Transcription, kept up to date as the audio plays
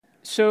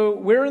So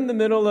we're in the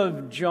middle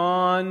of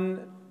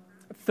John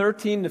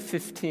 13 to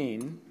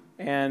 15,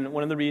 and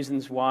one of the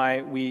reasons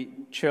why we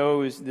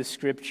chose this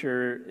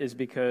scripture is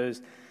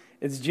because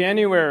it's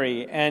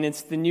January, and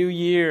it's the new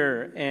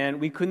year, and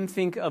we couldn't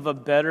think of a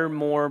better,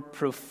 more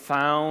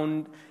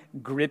profound,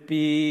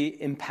 grippy,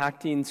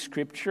 impacting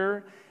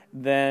scripture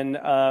than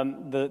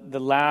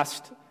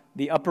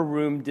the upper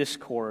room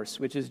discourse,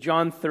 which is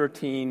John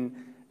 13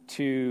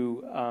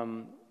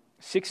 to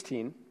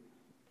 16.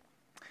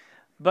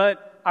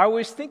 But I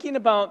was thinking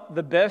about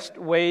the best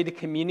way to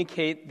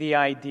communicate the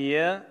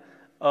idea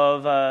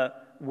of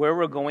where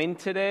we're going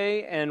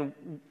today and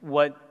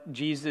what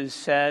Jesus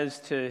says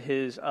to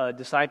his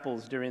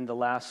disciples during the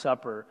Last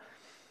Supper.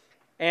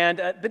 And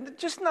but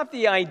just not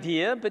the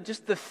idea, but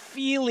just the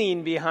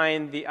feeling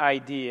behind the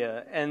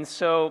idea. And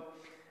so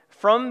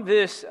from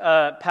this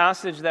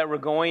passage that we're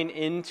going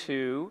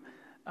into,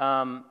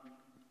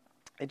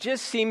 it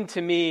just seemed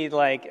to me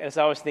like, as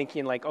I was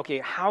thinking, like, okay,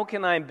 how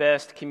can I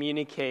best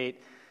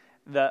communicate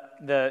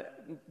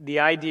the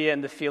idea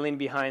and the feeling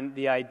behind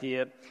the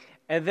idea?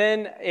 And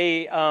then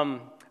a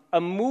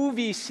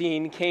movie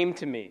scene came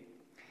to me.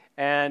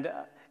 And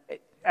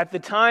at the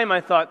time, I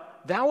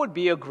thought that would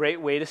be a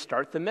great way to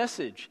start the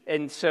message.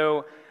 And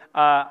so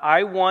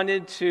I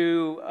wanted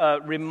to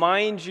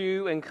remind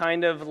you and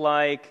kind of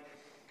like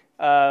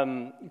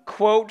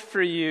quote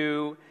for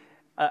you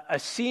a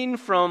scene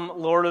from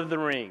Lord of the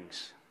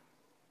Rings.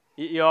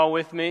 You all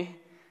with me?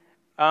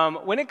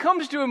 When it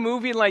comes to a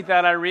movie like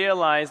that, I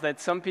realize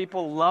that some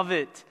people love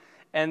it,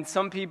 and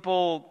some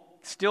people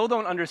still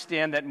don't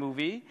understand that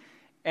movie,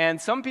 and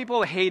some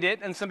people hate it,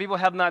 and some people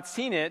have not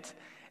seen it.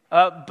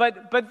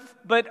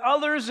 But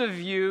others of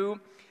you,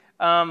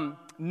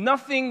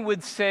 nothing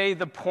would say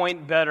the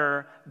point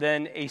better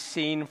than a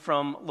scene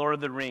from Lord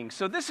of the Rings.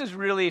 So this is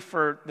really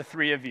for the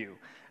three of you.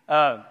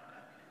 So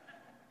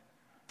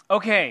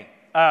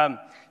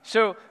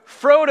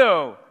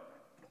Frodo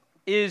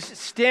is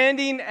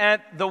standing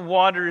at the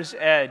water's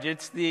edge.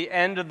 It's the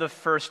end of the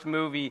first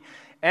movie.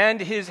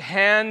 And his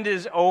hand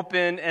is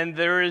open, and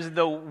there is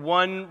the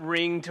one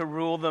ring to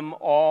rule them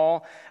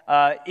all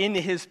in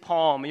his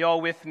palm. You all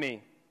with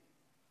me?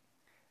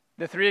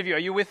 The three of you, are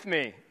you with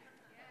me?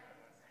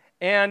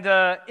 And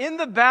in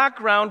the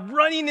background,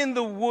 running in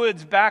the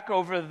woods back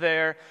over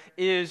there,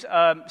 is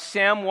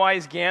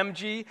Samwise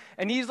Gamgee.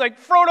 And he's like,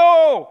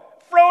 Frodo!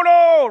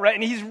 Right?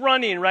 And he's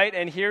running, right?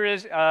 And here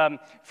is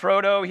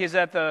Frodo. He's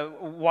at the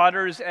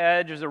water's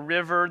edge. There's a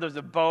river, there's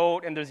a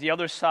boat, and there's the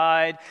other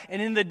side.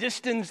 And in the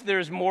distance,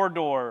 there's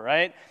Mordor,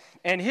 right?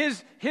 And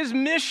his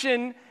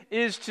mission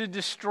is to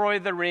destroy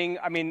the ring.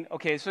 I mean,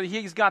 okay, so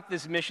he's got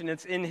this mission.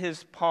 It's in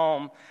his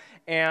palm.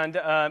 And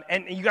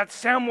you got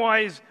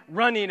Samwise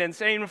running and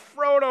saying,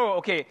 Frodo.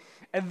 Okay,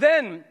 and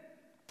then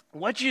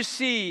what you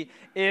see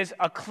is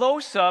a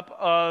close-up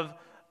of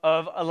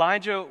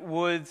Elijah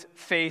Wood's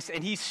face,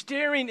 and he's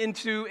staring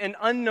into an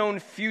unknown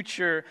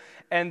future,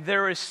 and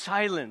there is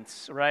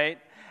silence, right?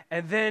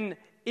 And then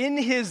in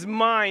his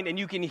mind, and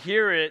you can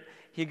hear it,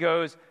 he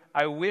goes,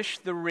 I wish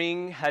the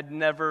ring had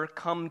never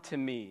come to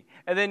me.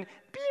 And then,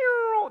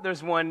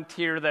 there's one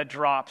tear that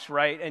drops,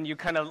 right? And you're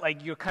kind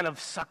of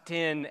sucked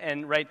in,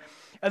 and right?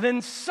 And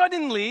then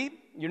suddenly,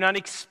 you're not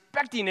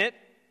expecting it,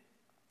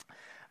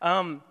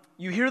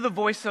 you hear the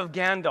voice of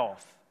Gandalf.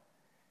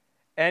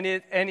 And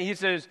he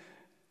says,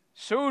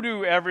 so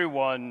do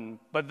everyone,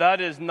 but that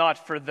is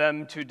not for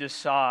them to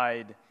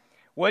decide.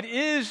 What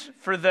is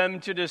for them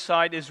to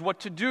decide is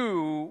what to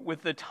do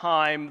with the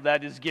time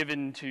that is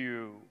given to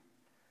you.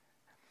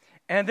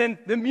 And then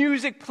the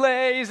music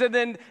plays, and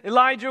then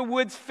Elijah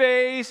Wood's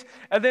face,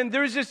 and then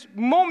there's this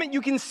moment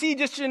you can see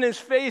just in his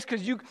face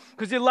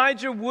because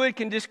Elijah Wood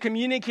can just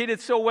communicate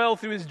it so well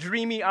through his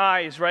dreamy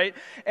eyes, right?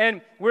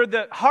 And where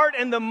the heart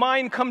and the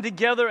mind come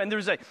together, and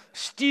there's a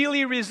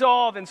steely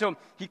resolve, and so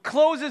he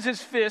closes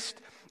his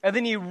fist, and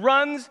then he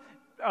runs,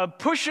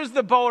 pushes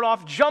the boat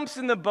off, jumps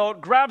in the boat,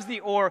 grabs the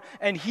oar,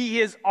 and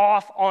he is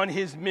off on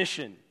his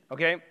mission,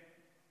 okay?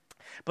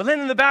 But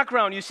then in the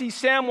background, you see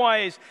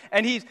Samwise,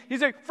 and he's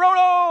like,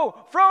 Frodo,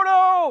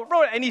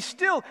 and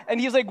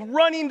he's like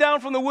running down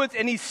from the woods,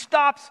 and he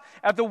stops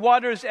at the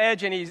water's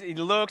edge, and he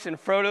looks, and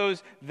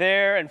Frodo's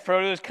there, and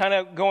Frodo's kind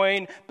of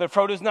going, but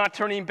Frodo's not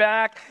turning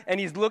back,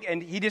 and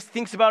and he just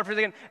thinks about it for a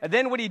second, and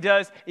then what he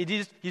does,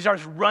 he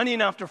starts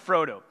running after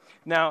Frodo.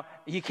 Now,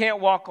 he can't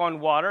walk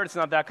on water. It's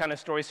not that kind of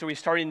story, so he's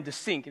starting to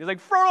sink. He's like,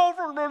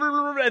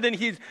 Frodo, and then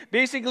he's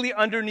basically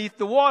underneath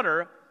the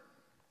water.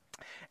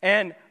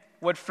 And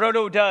what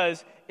Frodo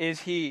does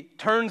is he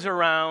turns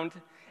around,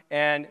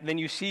 and then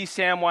you see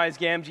Samwise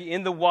Gamgee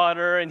in the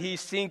water, and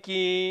he's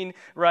sinking,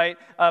 right?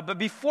 But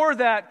before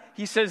that,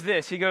 he says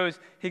this. He goes,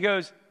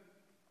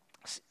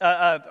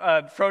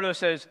 Frodo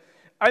says,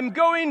 I'm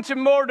going to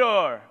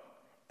Mordor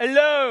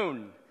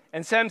alone.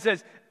 And Sam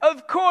says,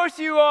 of course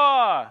you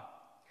are.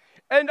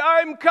 And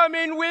I'm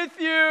coming with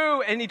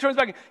you. And he turns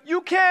back, you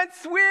can't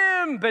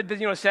swim. But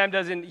Sam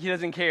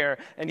doesn't care.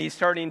 And he's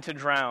starting to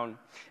drown.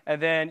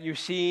 And then you're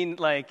seeing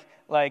like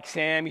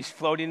Sam, he's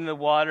floating in the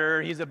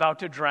water. He's about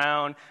to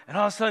drown. And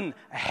all of a sudden,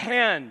 a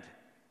hand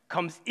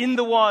comes in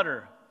the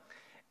water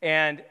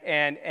and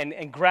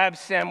grabs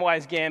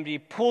Samwise Gamgee,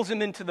 pulls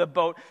him into the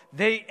boat.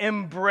 They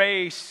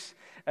embrace.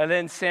 And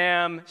then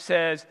Sam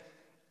says,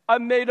 I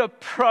made a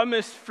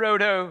promise,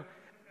 Frodo.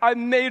 I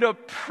made a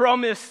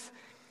promise.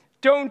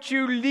 Don't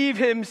you leave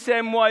him,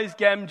 Samwise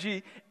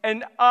Gamgee.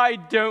 And I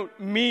don't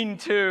mean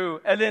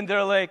to. And then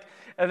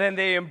then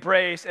they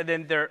embrace, and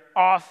then they're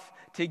off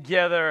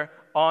together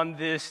on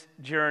this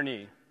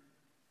journey.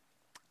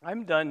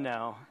 I'm done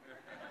now.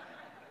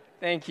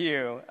 Thank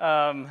you.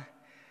 Oh,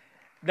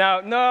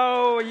 yeah,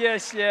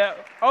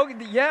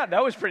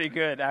 that was pretty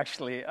good,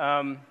 actually.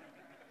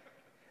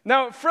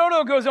 Now,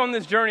 Frodo goes on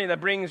this journey that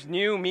brings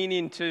new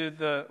meaning to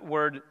the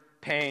word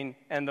pain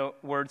and the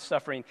word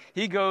suffering.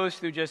 He goes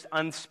through just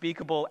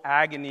unspeakable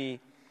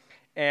agony,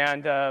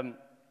 and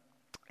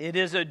it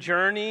is a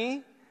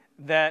journey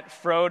that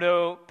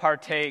Frodo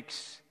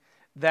partakes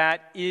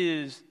that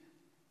is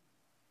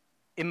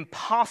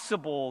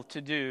impossible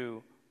to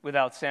do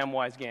without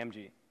Samwise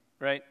Gamgee,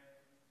 right?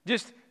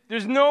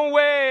 There's no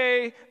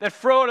way that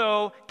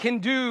Frodo can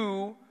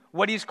do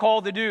what he's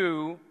called to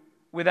do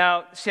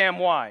without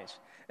Samwise.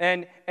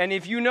 And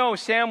if you know,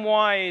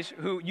 Samwise,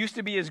 who used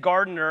to be his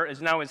gardener,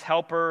 is now his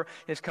helper,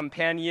 his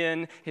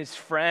companion, his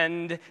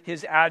friend,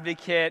 his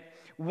advocate.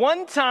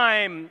 One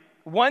time,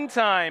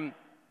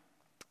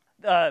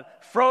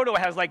 Frodo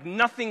has like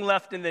nothing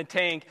left in the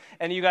tank,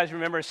 and you guys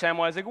remember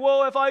Samwise like,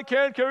 well, if I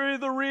can't carry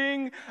the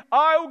ring,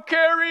 I'll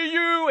carry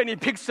you. And he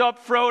picks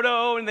up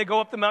Frodo, and they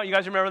go up the mountain. You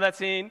guys remember that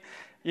scene?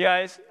 You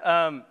guys?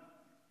 And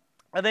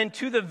then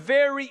to the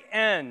very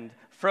end,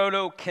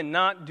 Frodo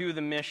cannot do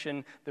the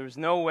mission. There's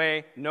no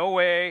way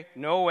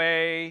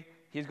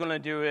he's going to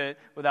do it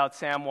without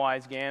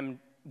Samwise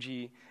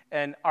Gamgee.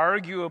 And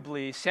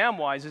arguably,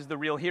 Samwise is the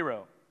real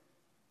hero.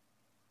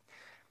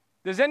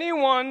 Does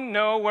anyone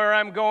know where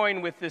I'm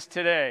going with this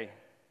today?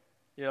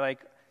 You're like,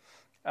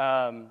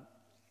 3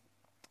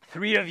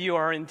 of you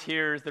are in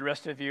tears. The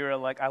rest of you are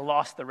like, I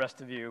lost the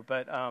rest of you.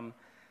 But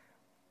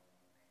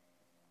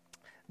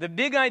the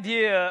big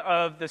idea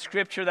of the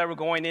scripture that we're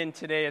going in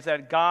today is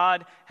that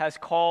God has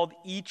called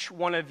each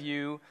one of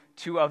you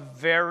to a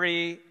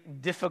very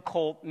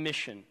difficult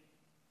mission.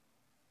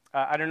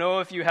 I don't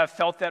know if you have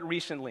felt that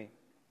recently.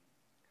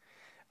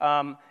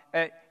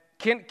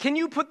 Can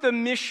you put the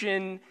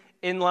mission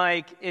in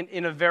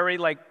a very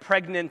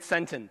pregnant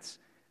sentence?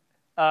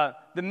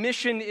 The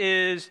mission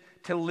is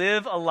to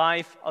live a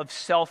life of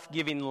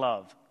self-giving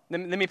love.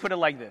 Let me put it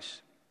like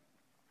this.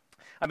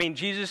 I mean,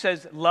 Jesus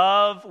says,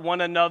 love one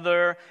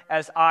another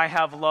as I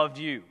have loved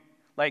you.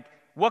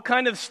 What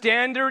kind of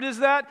standard is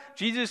that?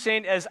 Jesus is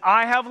saying, as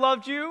I have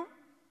loved you,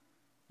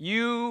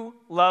 you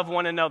love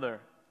one another.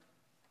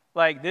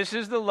 This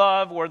is the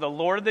love where the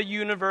Lord of the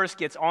universe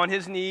gets on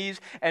his knees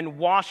and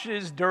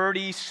washes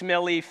dirty,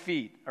 smelly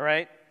feet, all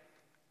right?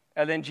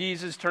 And then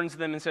Jesus turns to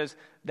them and says,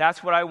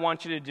 that's what I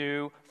want you to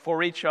do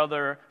for each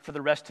other for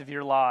the rest of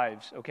your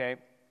lives, okay?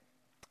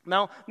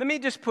 Now, let me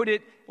just put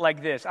it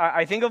like this.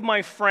 I think of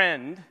my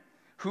friend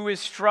who is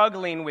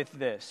struggling with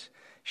this.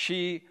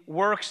 She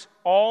works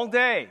all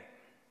day.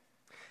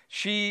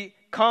 She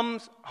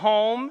comes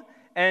home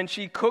and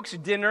she cooks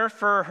dinner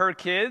for her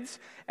kids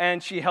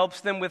and she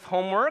helps them with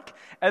homework.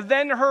 And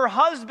then her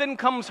husband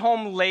comes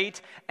home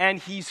late and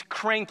he's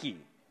cranky.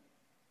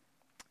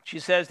 She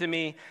says to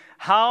me,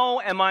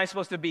 how am I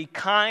supposed to be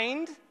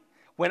kind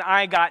when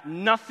I got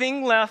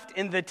nothing left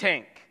in the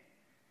tank?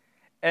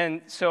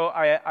 And so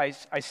I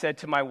said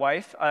to my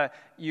wife,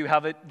 you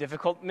have a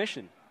difficult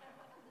mission.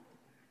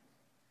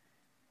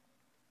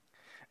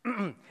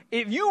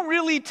 If you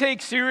really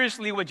take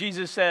seriously what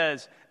Jesus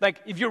says,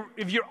 if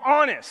you're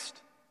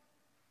honest,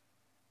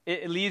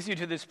 it leads you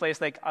to this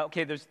place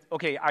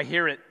okay, I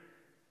hear it.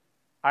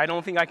 I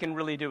don't think I can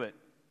really do it.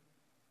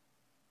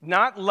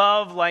 Not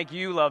love like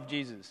you love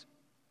Jesus.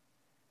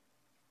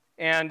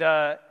 And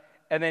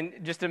then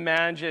just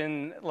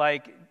imagine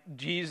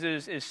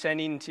Jesus is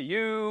sending to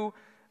you,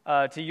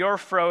 to your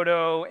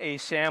Frodo, a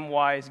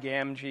Samwise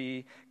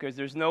Gamgee, because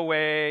there's no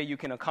way you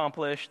can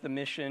accomplish the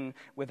mission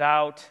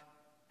without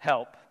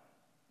help.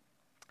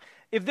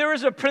 If there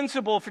is a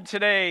principle for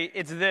today,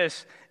 it's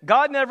this.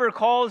 God never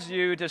calls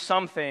you to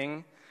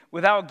something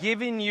without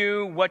giving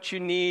you what you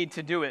need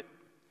to do it.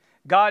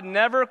 God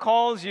never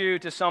calls you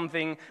to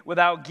something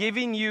without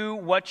giving you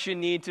what you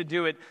need to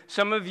do it.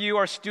 Some of you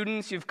are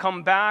students, you've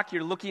come back,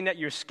 you're looking at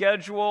your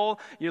schedule,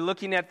 you're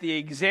looking at the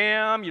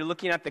exam, you're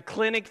looking at the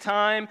clinic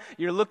time,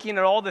 you're looking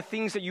at all the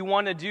things that you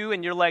want to do,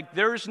 and you're like,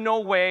 there's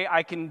no way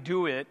I can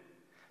do it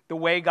the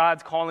way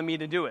God's calling me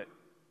to do it.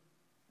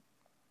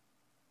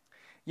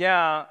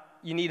 Yeah,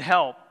 you need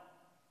help.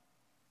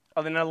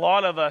 And a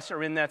lot of us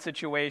are in that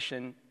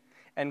situation.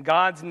 And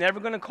God's never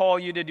going to call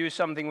you to do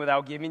something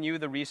without giving you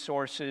the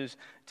resources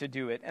to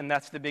do it. And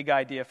that's the big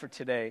idea for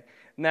today.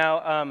 Now,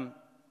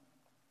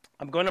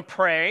 I'm going to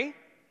pray,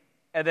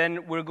 and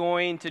then we're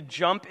going to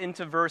jump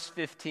into verse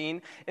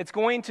 15. It's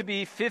going to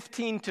be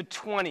 15 to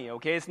 20,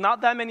 okay? It's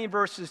not that many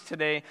verses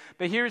today,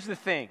 but here's the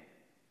thing.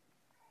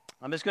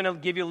 I'm just going to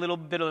give you a little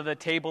bit of the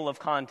table of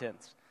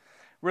contents.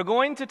 We're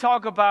going to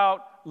talk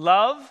about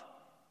love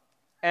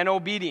and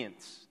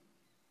obedience,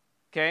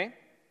 okay?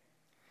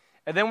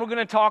 And then we're going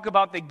to talk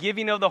about the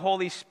giving of the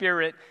Holy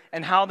Spirit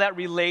and how that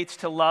relates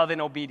to love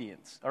and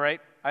obedience, all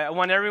right? I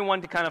want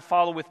everyone to kind of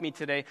follow with me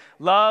today.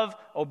 Love,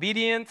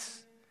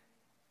 obedience,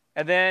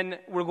 and then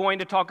we're going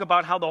to talk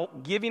about how the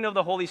giving of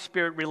the Holy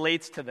Spirit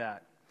relates to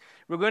that.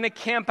 We're going to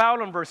camp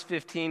out on verse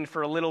 15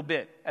 for a little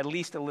bit, at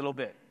least a little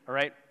bit, all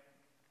right?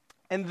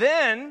 And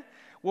then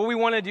what we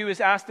want to do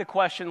is ask the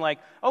question like,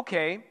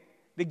 okay,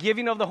 the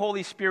giving of the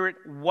Holy Spirit,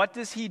 what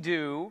does he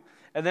do?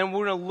 And then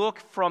we're going to look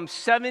from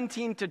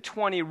 17 to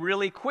 20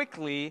 really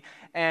quickly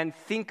and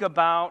think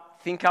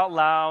out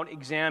loud,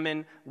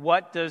 examine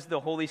what does the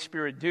Holy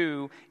Spirit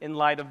do in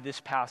light of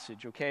this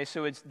passage, okay?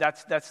 So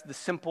that's the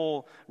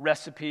simple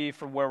recipe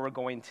for where we're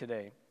going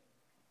today.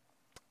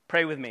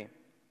 Pray with me.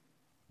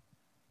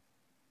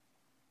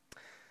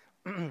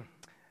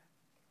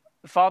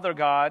 Father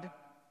God,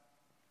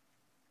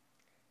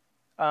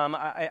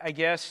 I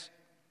guess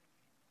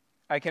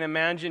I can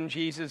imagine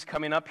Jesus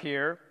coming up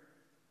here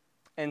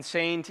and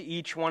saying to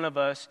each one of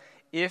us,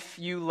 if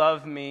you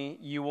love me,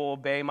 you will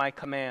obey my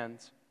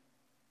commands.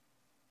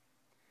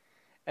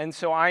 And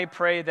so I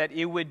pray that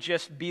it would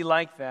just be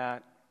like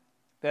that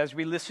as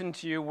we listen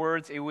to your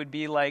words, it would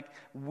be like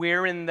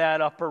we're in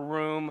that upper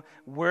room,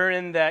 we're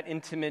in that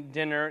intimate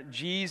dinner.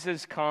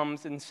 Jesus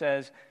comes and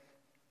says,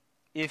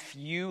 if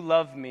you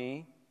love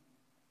me,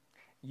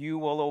 you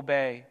will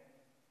obey.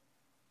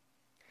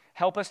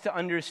 Help us to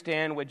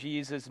understand what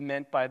Jesus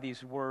meant by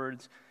these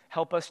words.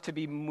 Help us to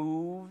be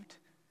moved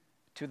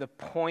to the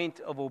point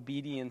of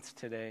obedience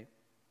today.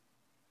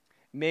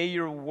 May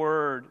your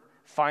word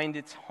find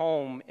its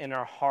home in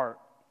our heart,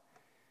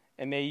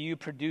 and may you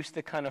produce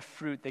the kind of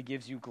fruit that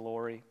gives you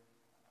glory.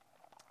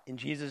 In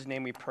Jesus'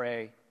 name we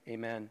pray,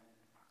 amen.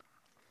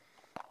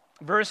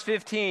 Verse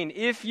 15,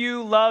 if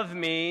you love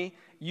me,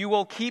 you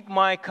will keep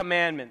my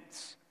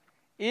commandments.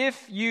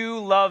 If you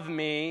love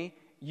me,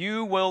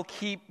 you will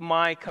keep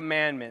my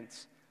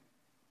commandments.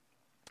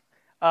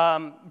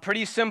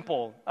 Pretty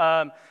simple.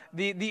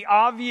 The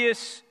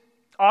obvious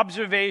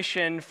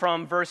observation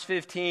from verse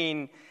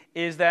 15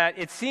 is that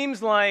it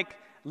seems like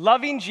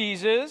loving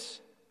Jesus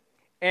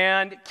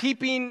and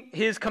keeping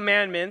his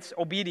commandments,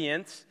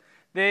 obedience,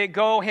 they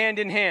go hand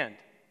in hand.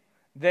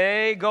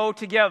 They go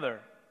together,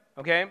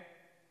 okay?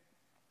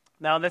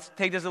 Now let's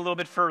take this a little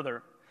bit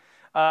further.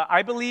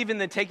 I believe in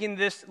taking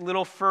this a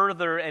little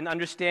further and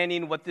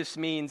understanding what this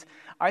means.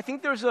 I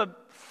think there's a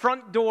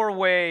front door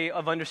way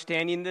of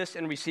understanding this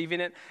and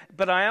receiving it,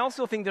 but I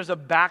also think there's a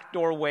back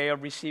door way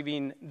of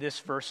receiving this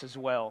verse as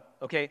well,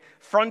 okay?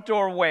 Front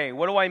door way,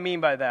 what do I mean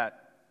by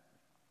that?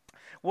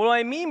 What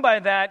I mean by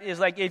that is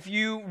like if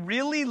you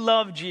really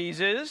love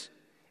Jesus,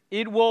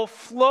 it will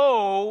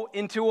flow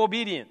into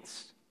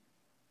obedience.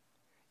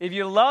 If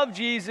you love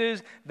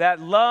Jesus, that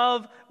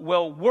love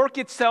will work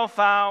itself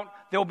out.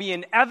 There'll be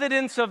an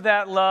evidence of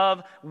that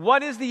love.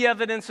 What is the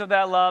evidence of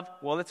that love?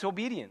 Well, it's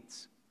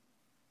obedience.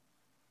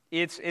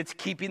 It's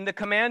keeping the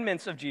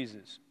commandments of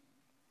Jesus.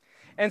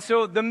 And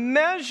so the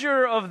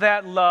measure of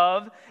that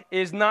love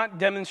is not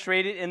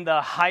demonstrated in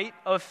the height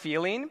of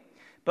feeling,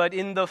 but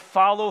in the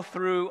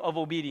follow-through of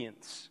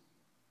obedience.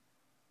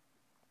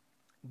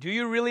 Do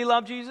you really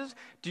love Jesus?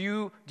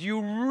 Do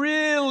you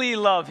really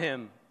love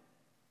him?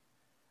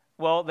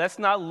 Well, let's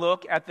not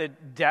look at the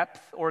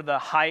depth or the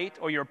height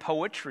or your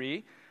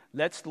poetry.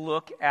 Let's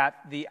look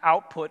at the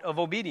output of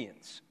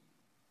obedience.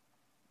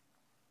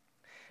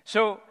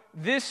 So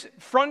this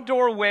front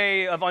door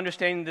way of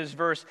understanding this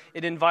verse,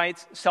 it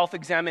invites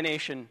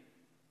self-examination.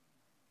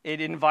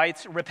 It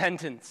invites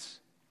repentance.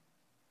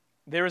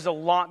 There is a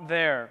lot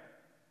there.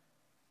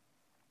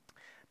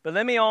 But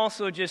let me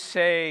also just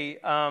say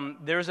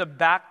there's a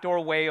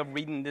backdoor way of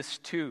reading this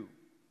too.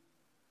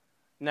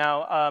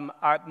 Now,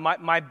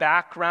 my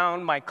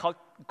background, my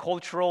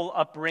cultural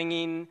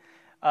upbringing,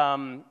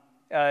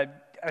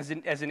 as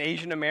an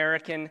Asian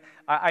American,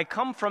 I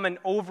come from an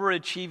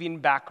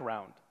overachieving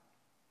background,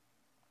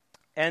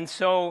 and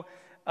so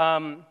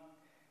I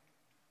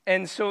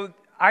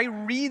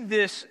read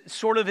this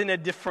sort of in a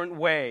different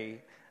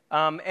way,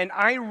 and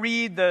I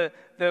read the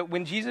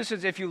when Jesus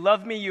says, "If you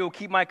love me, you will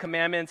keep my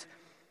commandments."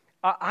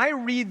 I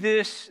read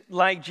this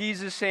like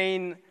Jesus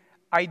saying,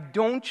 I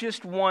don't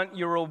just want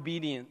your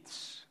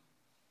obedience.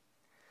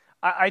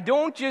 I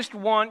don't just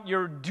want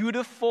your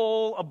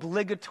dutiful,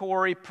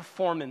 obligatory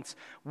performance.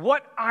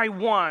 What I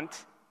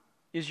want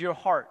is your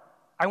heart.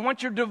 I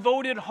want your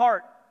devoted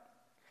heart.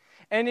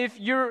 And if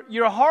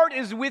your heart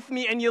is with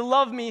me and you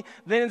love me,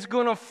 then it's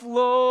going to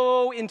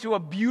flow into a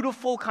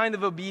beautiful kind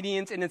of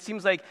obedience. And it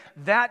seems like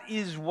that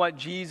is what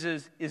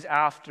Jesus is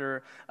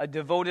after, a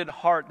devoted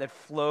heart that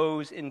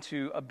flows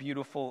into a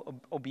beautiful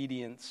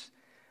obedience.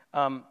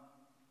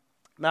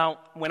 Now,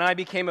 when I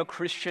became a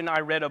Christian,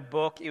 I read a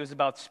book. It was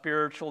about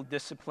spiritual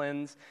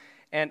disciplines.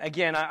 And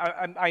again,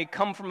 I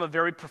come from a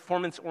very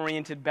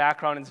performance-oriented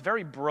background. It's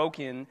very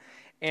broken.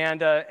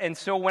 And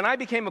so when I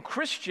became a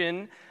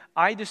Christian,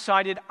 I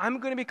decided I'm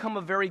going to become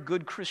a very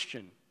good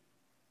Christian.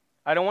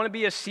 I don't want to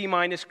be a C-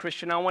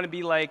 Christian. I want to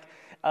be like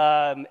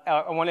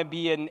I want to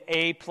be an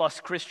A+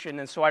 Christian.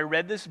 And so I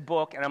read this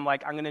book, and I'm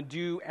like, I'm going to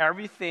do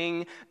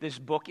everything this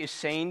book is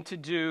saying to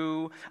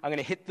do. I'm going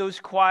to hit those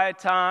quiet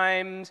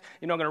times.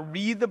 I'm going to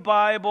read the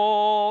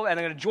Bible, and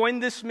I'm going to join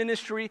this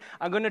ministry.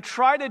 I'm going to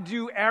try to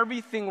do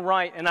everything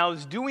right. And I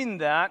was doing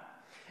that,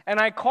 and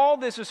I call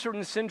this a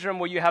certain syndrome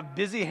where you have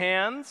busy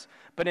hands,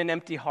 but an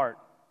empty heart.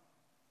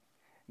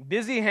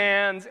 Busy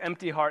hands,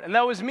 empty heart. And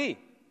that was me.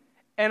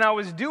 And I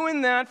was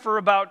doing that for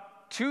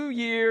about 2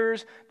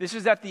 years. This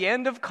is at the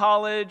end of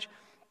college.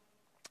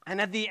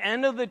 And at the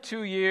end of the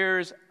 2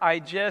 years, I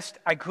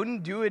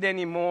couldn't do it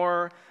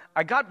anymore.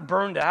 I got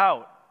burned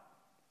out.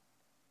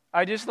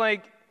 I didn't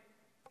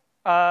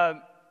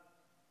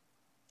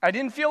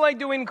feel like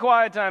doing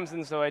quiet times,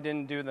 and so I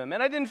didn't do them.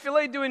 And I didn't feel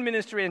like doing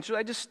ministry, and so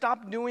I just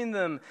stopped doing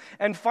them.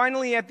 And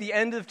finally, at the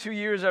end of 2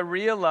 years, I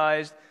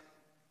realized,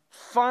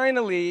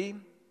 finally,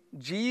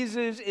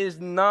 Jesus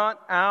is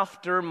not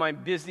after my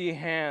busy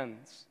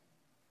hands.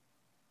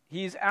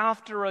 He's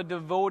after a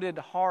devoted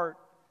heart.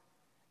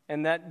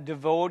 And that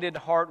devoted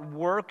heart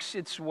works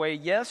its way,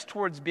 yes,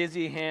 towards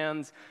busy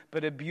hands,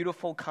 but a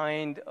beautiful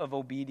kind of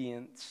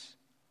obedience.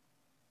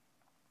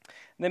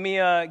 Let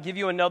me give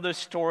you another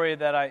story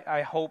that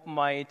I hope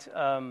might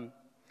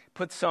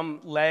put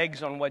some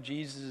legs on what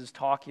Jesus is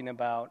talking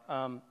about.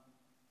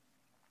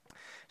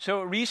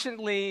 So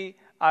recently,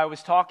 I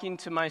was talking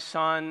to my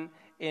son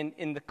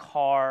in the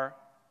car,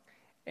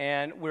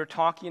 and we're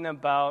talking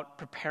about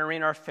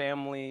preparing our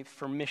family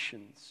for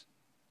missions.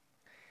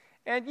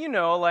 And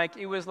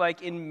it was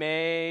like in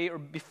May or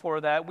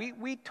before that,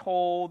 we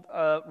told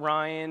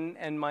Ryan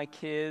and my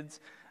kids,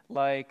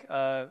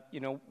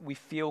 we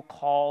feel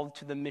called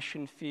to the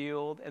mission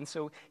field. And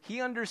so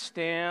he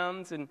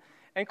understands, and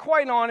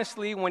quite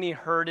honestly, when he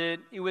heard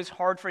it, it was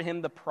hard for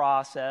him to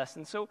process.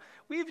 And so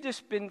we've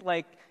just been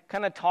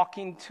kind of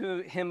talking to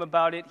him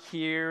about it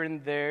here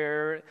and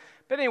there.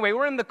 But anyway,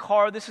 we're in the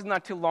car. This is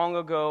not too long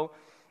ago.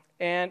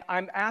 And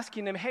I'm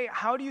asking him, hey,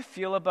 how do you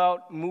feel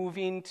about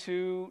moving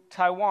to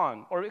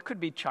Taiwan? Or it could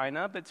be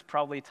China, but it's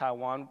probably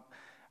Taiwan.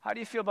 How do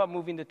you feel about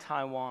moving to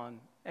Taiwan?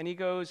 And he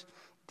goes,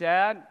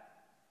 Dad,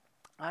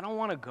 I don't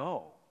want to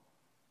go.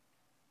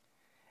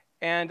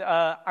 And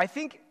I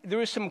think there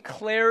was some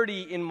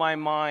clarity in my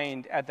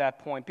mind at that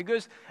point,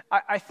 because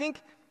I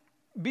think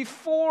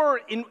before,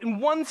 in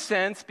one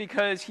sense,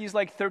 because he's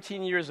like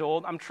 13 years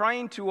old, I'm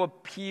trying to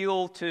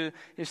appeal to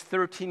his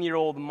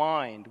 13-year-old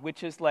mind,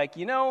 which is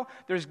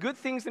there's good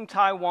things in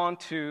Taiwan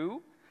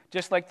too,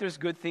 just like there's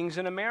good things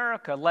in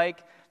America.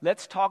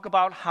 Let's talk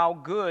about how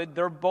good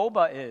their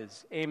boba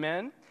is.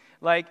 Amen?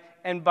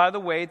 And by the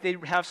way, they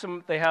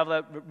have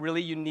a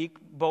really unique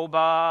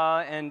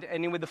boba, and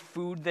anyway, the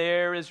food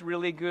there is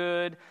really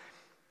good.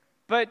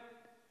 But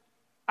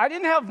I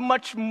didn't have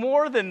much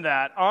more than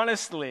that,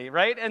 honestly,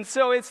 right? And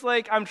so it's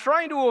I'm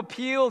trying to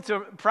appeal to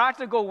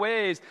practical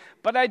ways,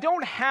 but I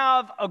don't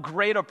have a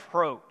great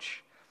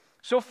approach.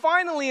 So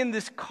finally, in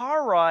this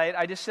car ride,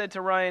 I just said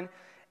to Ryan,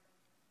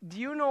 do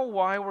you know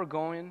why we're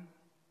going?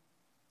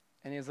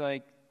 And he's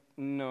like,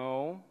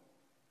 no.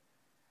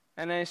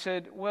 And I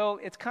said, well,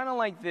 it's kind of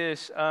like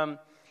this.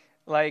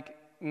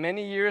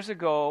 Many years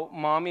ago,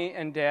 Mommy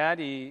and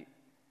Daddy,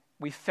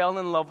 we fell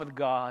in love with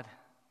God.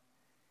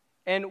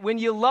 And when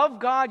you love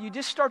God, you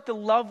just start to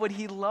love what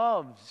He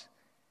loves.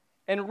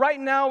 And right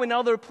now in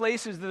other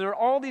places, there are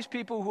all these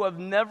people who have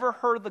never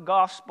heard the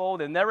gospel,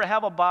 they never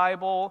have a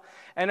Bible.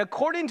 And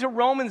according to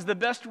Romans, the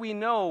best we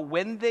know,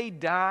 when they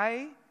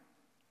die,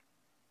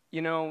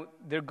 they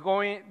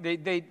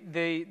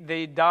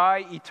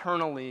die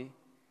eternally.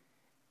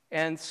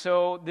 And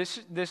so this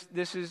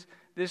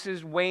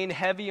is weighing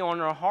heavy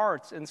on our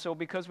hearts. And so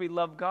because we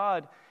love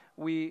God,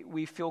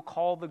 we feel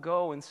called to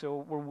go, and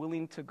so we're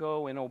willing to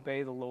go and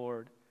obey the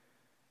Lord.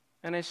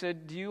 And I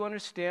said, do you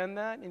understand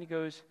that? And he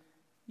goes,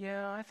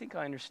 yeah, I think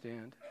I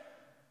understand.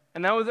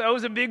 And that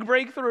was a big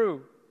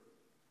breakthrough.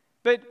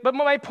 But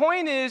my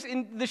point is,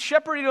 in the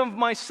shepherding of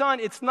my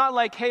son, it's not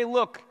like, hey,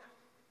 look,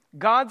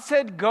 God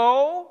said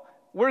go,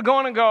 we're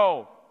going to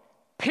go.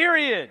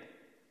 Period.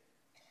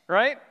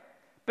 Right?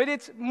 But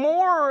it's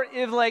more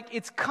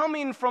it's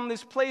coming from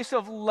this place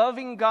of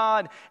loving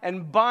God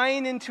and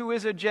buying into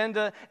His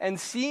agenda and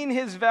seeing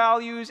His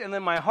values, and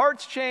then my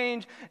heart's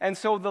changed, and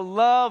so the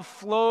love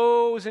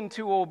flows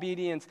into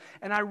obedience.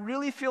 And I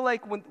really feel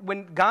like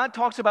when God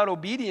talks about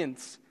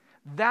obedience,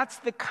 that's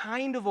the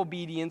kind of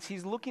obedience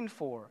He's looking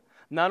for.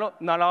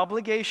 Not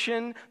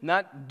obligation,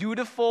 not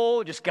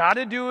dutiful, just got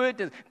to do it,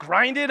 just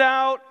grind it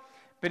out.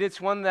 But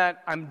it's one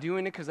that I'm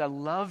doing it because I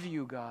love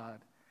you, God.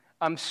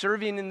 I'm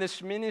serving in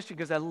this ministry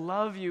because I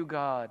love you,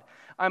 God.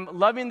 I'm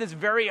loving this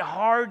very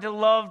hard to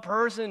love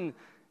person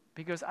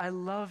because I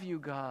love you,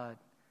 God.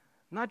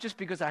 Not just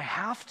because I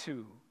have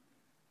to,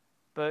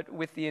 but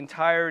with the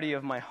entirety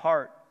of my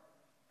heart.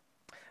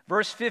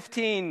 Verse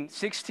 15,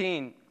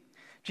 16.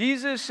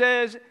 Jesus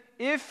says,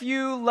 if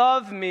you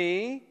love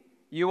me,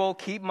 you will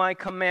keep my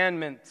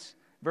commandments.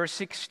 Verse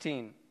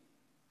 16.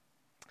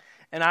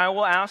 And I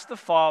will ask the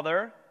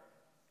Father,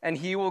 and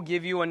He will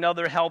give you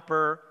another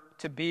helper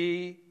to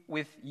be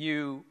with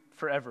you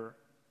forever.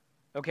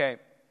 Okay,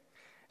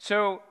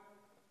 so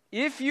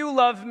if you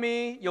love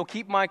me, you'll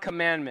keep my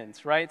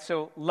commandments, right?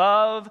 So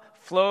love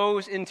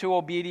flows into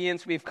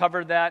obedience. We've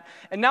covered that.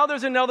 And now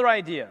there's another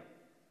idea.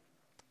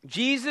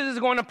 Jesus is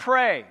going to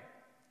pray.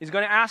 He's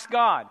going to ask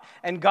God.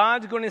 And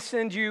God's going to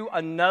send you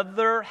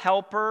another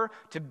helper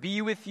to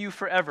be with you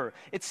forever.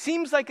 It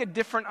seems like a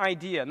different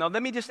idea. Now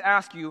let me just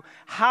ask you,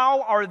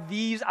 how are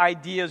these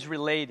ideas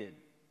related?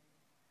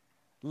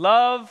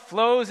 Love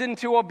flows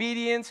into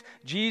obedience.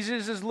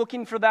 Jesus is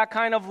looking for that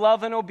kind of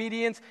love and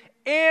obedience.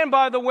 And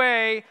by the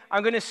way,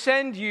 I'm going to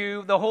send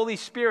you the Holy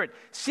Spirit.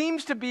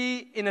 Seems to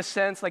be, in a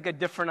sense, like a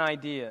different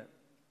idea.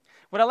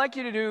 What I'd like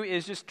you to do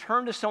is just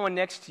turn to someone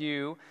next to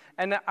you,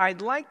 and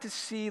I'd like to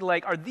see,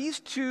 are these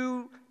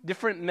two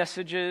different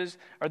messages?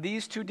 Are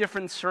these two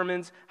different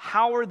sermons?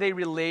 How are they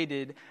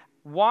related?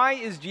 Why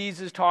is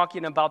Jesus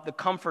talking about the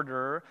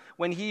Comforter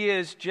when he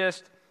has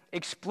just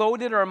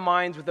exploded our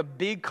minds with a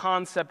big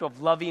concept of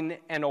loving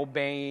and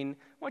obeying?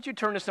 Why don't you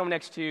turn to someone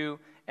next to you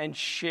and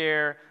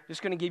share.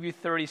 Just going to give you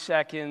 30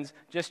 seconds.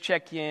 Just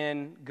check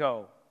in.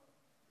 Go.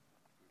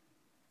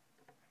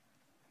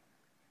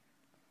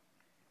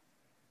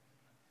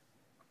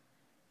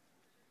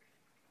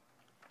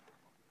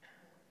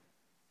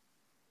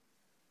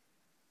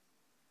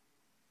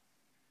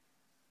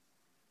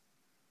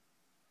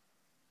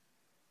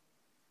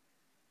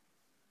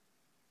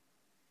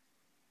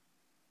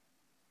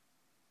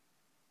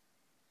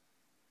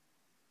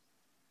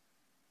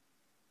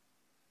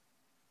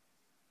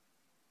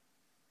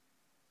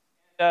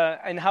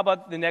 And how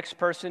about the next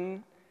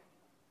person?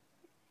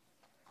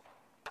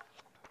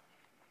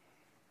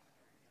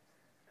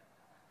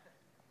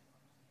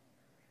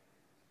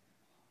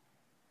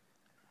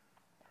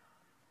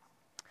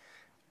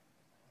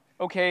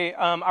 Okay,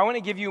 I want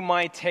to give you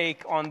my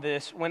take on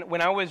this.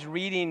 When I was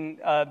reading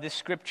this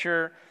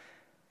scripture,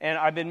 and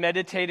I've been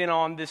meditating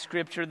on this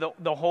scripture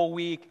the whole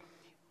week,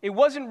 it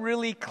wasn't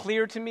really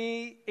clear to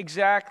me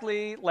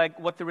exactly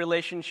what the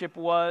relationship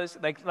was.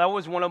 That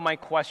was one of my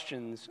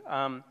questions.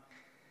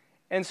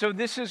 And so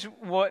this is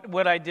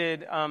what I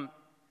did.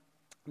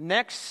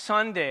 Next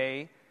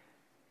Sunday,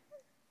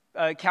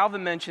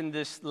 Calvin mentioned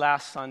this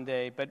last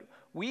Sunday, but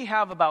we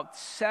have about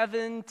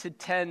 7 to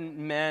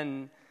 10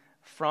 men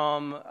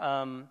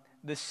from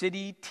the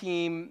City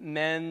Team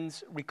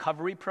Men's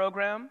Recovery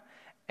Program,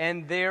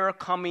 and they're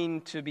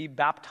coming to be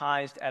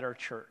baptized at our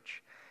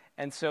church.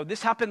 And so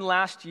this happened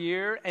last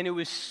year, and it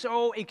was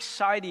so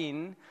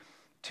exciting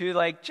to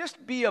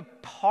just be a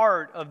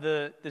part of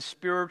the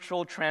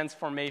spiritual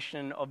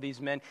transformation of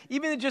these men,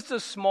 even just a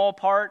small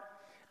part,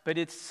 but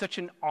it's such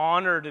an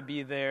honor to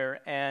be there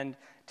and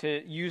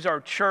to use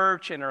our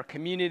church and our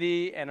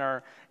community and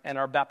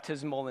our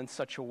baptismal in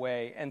such a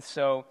way. And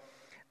so,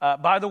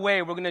 by the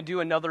way, we're going to do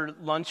another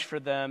lunch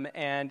for them,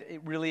 and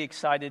really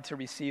excited to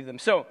receive them.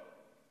 So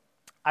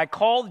I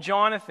called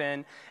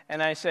Jonathan,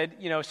 and I said,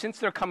 since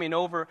they're coming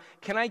over,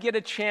 can I get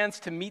a chance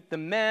to meet the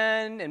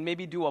men and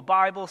maybe do a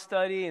Bible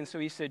study? And so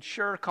he said,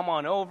 sure, come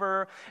on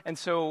over. And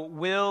so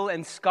Will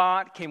and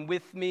Scott came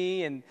with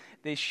me, and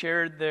they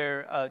shared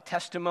their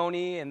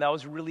testimony, and that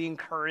was really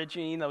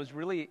encouraging. That was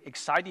really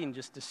exciting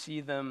just to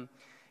see them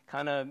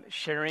kind of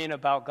sharing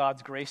about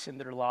God's grace in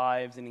their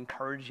lives and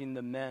encouraging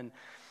the men.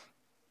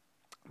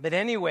 But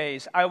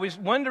anyways, I was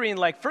wondering,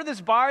 for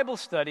this Bible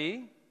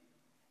study,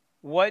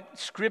 what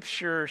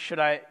scripture should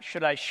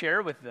I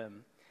share with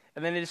them?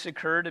 And then it just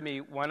occurred to me,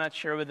 why not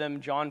share with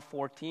them John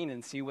 14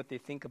 and see what they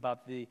think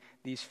about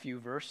these few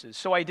verses?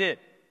 So I did.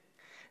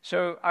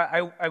 So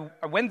I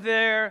went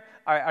there,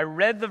 I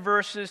read the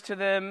verses to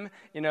them.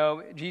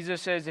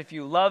 Jesus says, if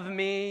you love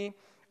me,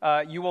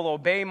 you will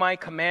obey my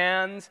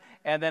commands.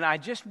 And then I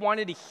just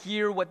wanted to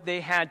hear what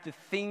they had to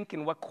think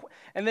and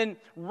then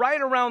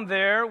right around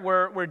there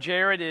where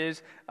Jared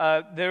is,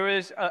 there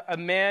is a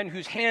man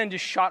whose hand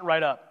just shot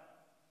right up.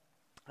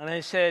 And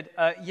I said,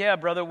 yeah,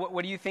 brother,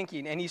 what are you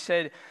thinking? And he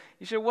said,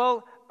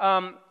 well,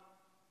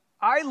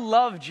 I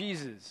love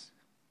Jesus,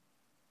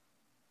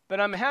 but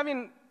I'm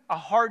having a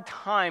hard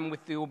time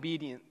with the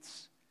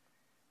obedience.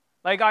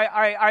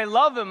 I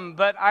love him,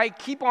 but I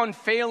keep on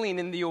failing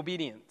in the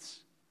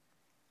obedience.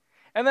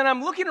 And then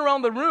I'm looking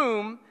around the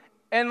room,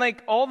 and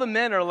all the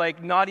men are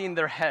nodding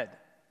their head.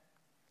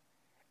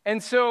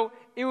 And so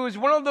it was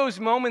one of those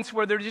moments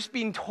where they're just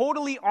being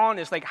totally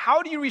honest.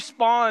 How do you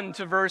respond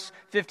to verse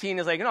 15?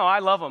 It's no, I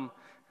love him,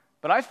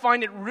 but I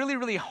find it really,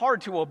 really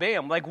hard to obey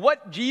him.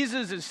 What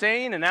Jesus is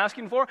saying and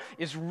asking for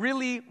is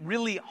really,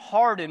 really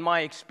hard in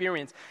my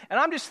experience. And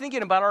I'm just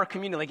thinking about our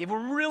community. If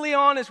we're really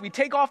honest, we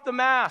take off the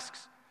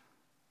masks.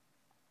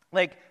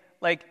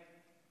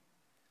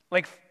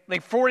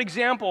 For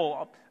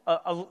example,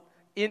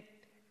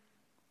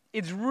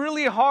 it's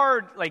really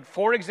hard,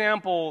 for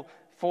example,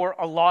 for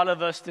a lot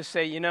of us to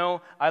say,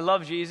 I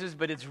love Jesus,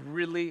 but it's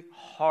really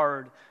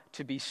hard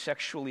to be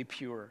sexually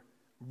pure.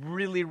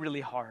 Really, really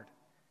hard.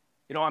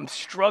 I'm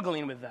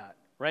struggling with that,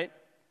 right?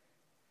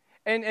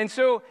 And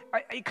so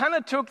I kind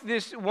of took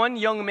this one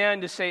young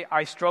man to say,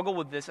 I struggle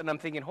with this, and I'm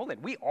thinking, hold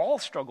it, we all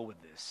struggle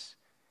with this.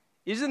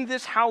 Isn't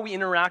this how we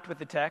interact with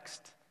the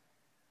text?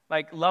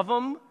 Like, love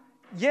them?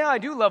 Yeah, I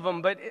do love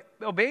them, but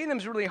obeying them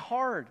is really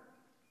hard.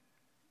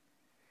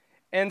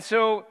 And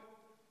so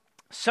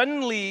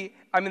suddenly,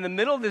 I'm in the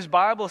middle of this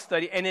Bible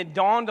study, and it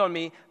dawned on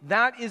me,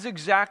 that is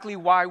exactly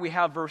why we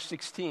have verse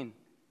 16.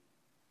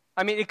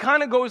 I mean, it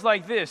kind of goes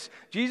like this.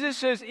 Jesus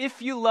says,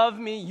 if you love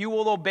me, you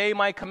will obey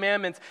my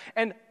commandments.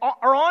 And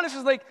our honest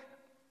is like,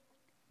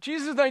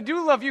 Jesus, I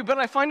do love you, but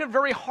I find it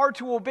very hard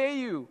to obey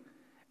you.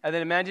 And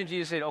then imagine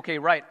Jesus said, okay,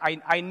 right,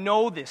 I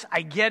know this,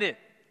 I get it.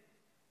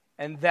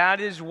 And that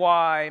is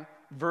why,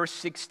 verse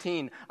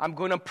 16, I'm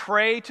going to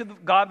pray to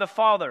God the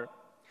Father.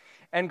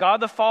 And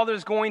God the Father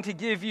is going to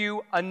give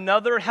you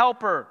another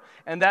helper.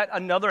 And that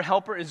another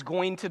helper is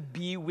going to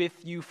be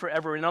with you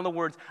forever. In other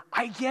words,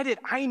 I get it.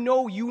 I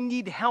know you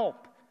need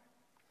help.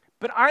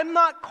 But I'm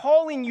not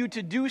calling you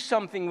to do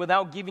something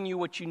without giving you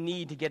what you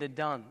need to get it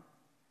done.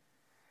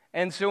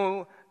 And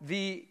so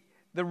the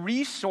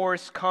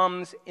resource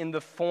comes in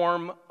the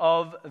form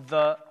of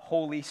the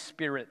Holy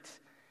Spirit.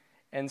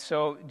 And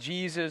so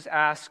Jesus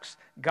asks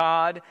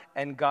God,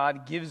 and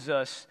God gives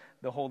us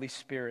the Holy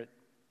Spirit.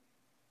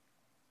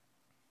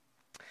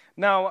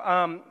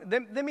 Now,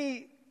 let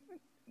me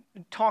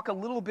talk a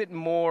little bit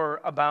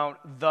more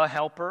about the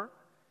helper,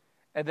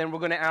 and then we're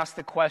going to ask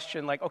the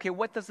question, like, okay,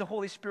 what does the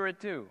Holy Spirit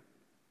do?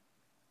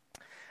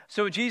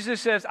 So Jesus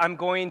says, I'm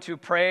going to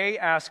pray,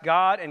 ask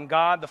God, and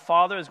God the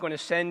Father is going to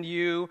send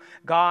you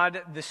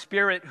God the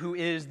Spirit, who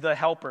is the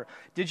helper.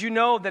 Did you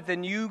know that the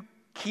New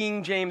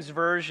King James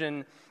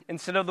Version,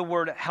 instead of the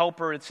word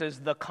helper, it says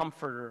the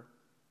comforter?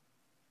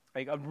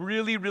 Like a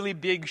really, really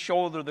big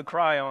shoulder to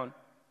cry on.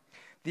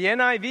 The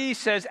NIV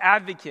says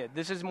advocate.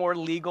 This is more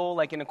legal,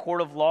 like in a court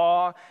of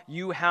law.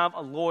 You have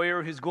a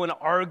lawyer who's going to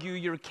argue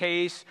your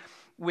case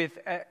with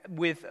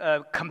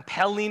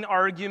compelling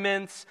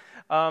arguments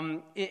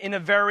in a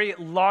very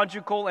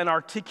logical and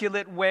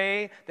articulate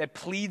way that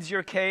pleads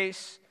your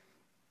case.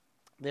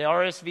 The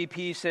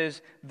RSVP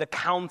says the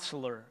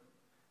counselor.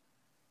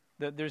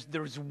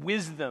 There's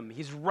wisdom.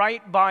 He's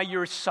right by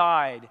your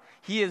side.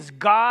 He is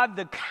God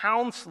the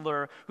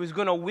counselor who's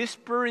going to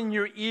whisper in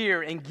your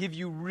ear and give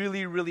you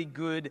really, really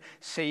good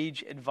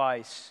sage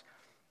advice.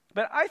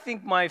 But I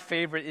think my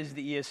favorite is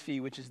the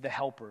ESV, which is the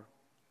helper.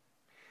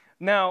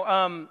 Now,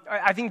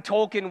 I think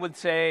Tolkien would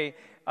say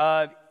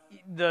the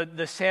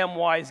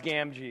Samwise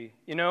Gamgee,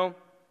 you know?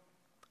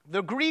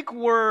 The Greek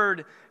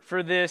word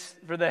for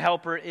the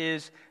helper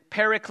is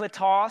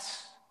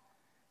parakletos.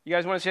 You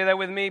guys want to say that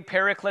with me?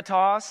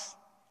 Parakletos?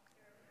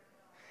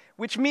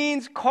 Which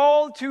means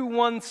called to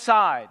one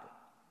side.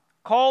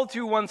 Called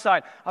to one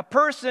side. A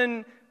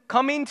person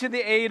coming to the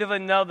aid of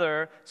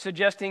another,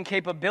 suggesting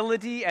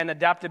capability and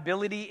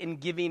adaptability in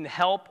giving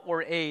help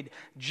or aid.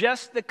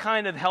 Just the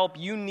kind of help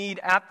you need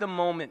at the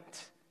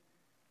moment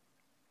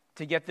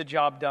to get the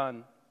job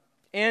done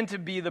and to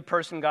be the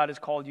person God has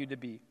called you to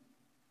be.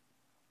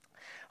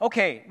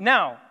 Okay,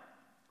 now,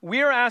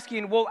 we are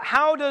asking, well,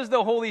 how does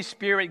the Holy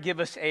Spirit give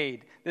us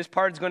aid? This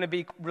part is going to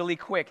be really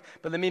quick,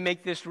 but let me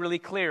make this really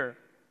clear.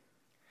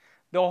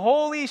 The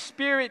Holy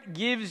Spirit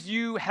gives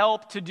you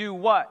help to do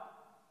what?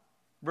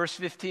 Verse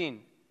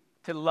 15,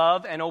 to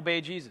love and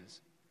obey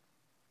Jesus.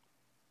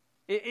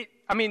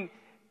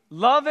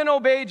 Love and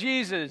obey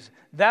Jesus.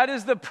 That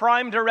is the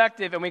prime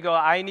directive. And we go,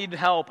 I need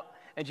help.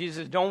 And Jesus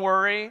says, don't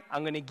worry,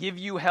 I'm going to give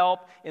you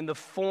help in the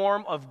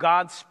form of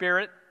God's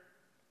Spirit,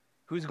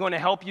 who's going to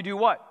help you do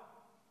what?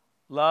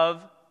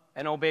 Love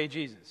and obey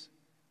Jesus.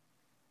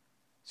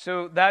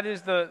 So that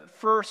is the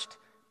first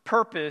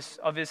purpose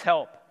of his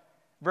help.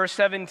 Verse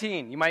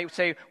 17, you might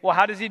say, well,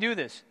 how does he do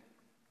this?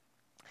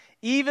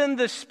 Even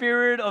the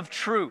Spirit of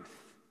truth.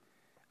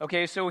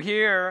 Okay, so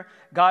here,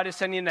 God is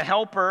sending a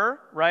helper,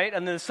 right?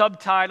 And the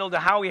subtitle to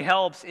how he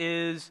helps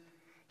is,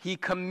 he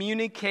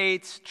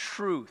communicates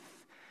truth.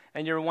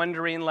 And you're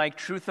wondering, like,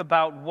 truth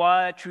about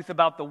what? Truth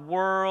about the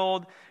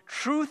world?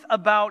 Truth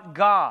about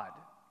God.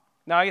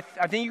 Now, I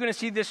think you're going to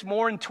see this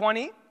more in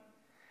 20,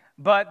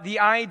 but the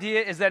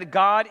idea is that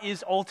God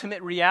is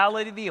ultimate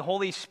reality. The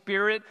Holy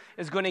Spirit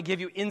is going to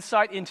give you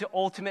insight into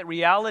ultimate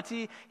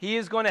reality. He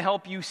is going to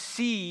help you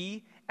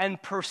see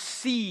and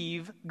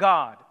perceive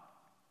God.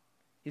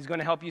 He's going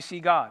to help you see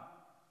God.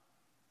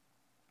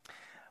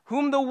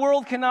 Whom the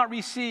world cannot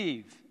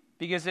receive,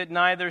 because it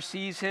neither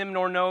sees him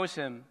nor knows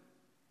him.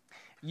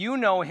 You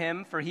know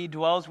him, for he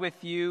dwells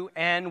with you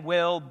and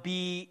will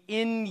be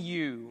in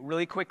you.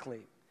 Really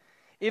quickly.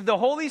 If the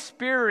Holy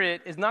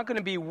Spirit is not going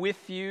to be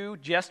with you,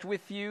 just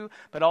with you,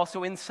 but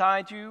also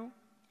inside you,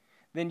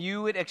 then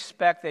you would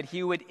expect that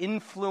he would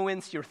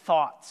influence your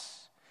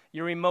thoughts,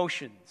 your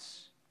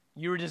emotions,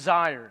 your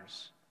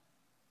desires.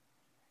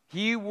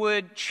 He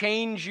would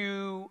change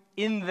you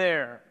in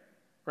there,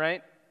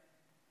 right?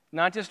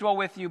 Not just dwell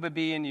with you, but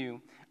be in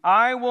you.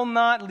 I will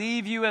not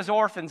leave you as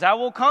orphans. I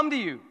will come to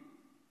you.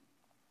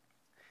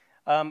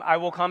 I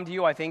will come to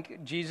you. I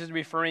think Jesus is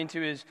referring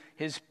to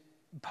his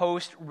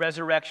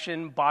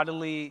post-resurrection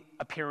bodily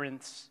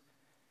appearance.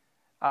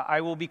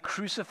 I will be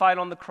crucified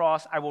on the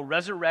cross. I will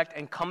resurrect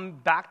and come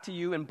back to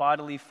you in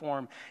bodily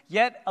form.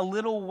 Yet a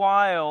little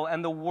while,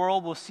 and the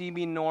world will see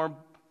me no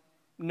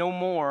no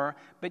more,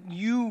 but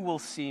you will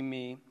see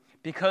me.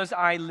 Because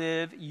I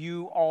live,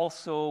 you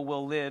also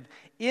will live.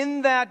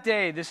 In that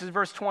day," this is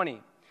verse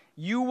 20,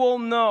 "you will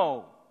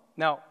know."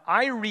 Now,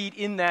 I read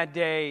 "in that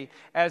day"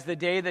 as the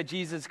day that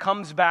Jesus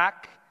comes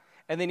back,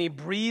 and then he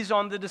breathes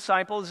on the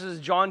disciples. This is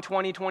John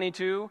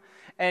 20:22.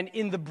 And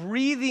in the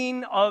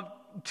breathing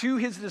to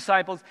his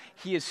disciples,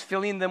 he is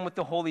filling them with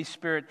the Holy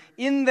Spirit.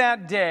 "In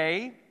that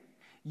day,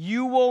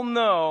 you will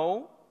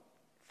know,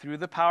 through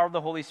the power of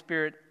the Holy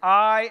Spirit,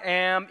 I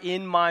am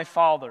in my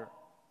Father."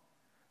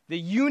 The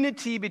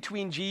unity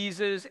between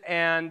Jesus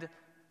and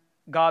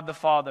God the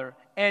Father,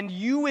 and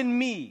you and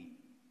me,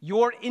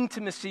 your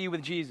intimacy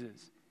with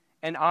Jesus,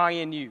 and I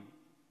and you.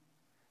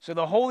 So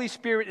the Holy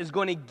Spirit is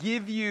going to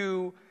give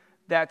you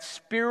that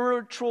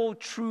spiritual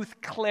truth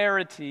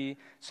clarity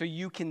so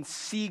you can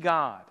see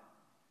God.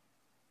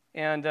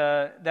 And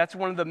that's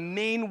one of the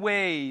main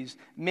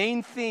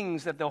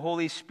things that the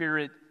Holy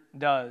Spirit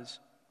does.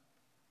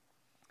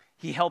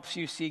 He helps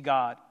you see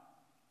God.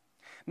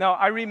 Now,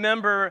 I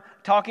remember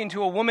talking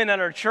to a woman at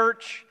our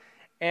church,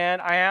 and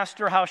I asked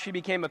her how she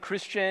became a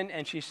Christian,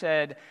 and she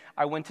said,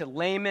 "I went to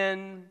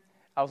layman.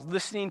 I was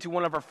listening to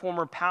one of our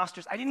former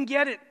pastors. I didn't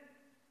get it.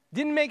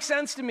 Didn't make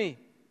sense to me.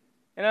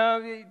 You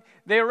know,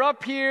 they were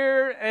up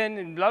here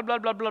and blah, blah,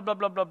 blah, blah, blah,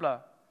 blah, blah, blah."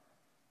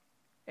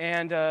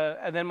 And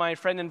then my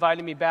friend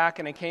invited me back,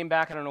 and I came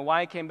back. I don't know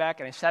why I came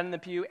back, and I sat in the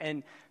pew,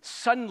 and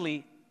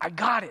suddenly I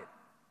got it.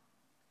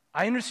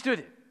 I understood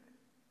it.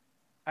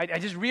 I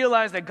just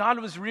realized that God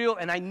was real,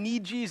 and I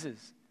need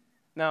Jesus.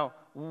 Now,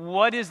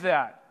 what is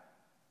that?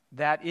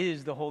 That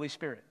is the Holy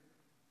Spirit.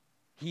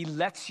 He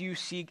lets you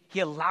see, he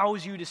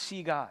allows you to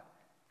see God.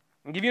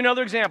 I'll give you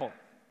another example.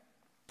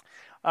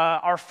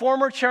 Our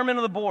former chairman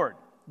of the board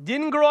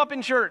didn't grow up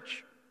in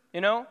church,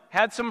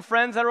 had some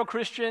friends that were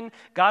Christian,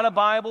 got a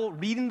Bible,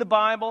 reading the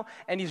Bible,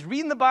 and he's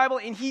reading the Bible,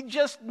 and he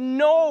just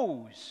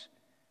knows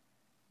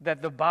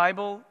that the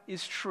Bible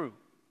is true.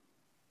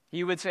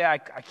 He would say, I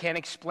can't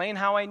explain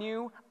how I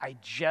knew, I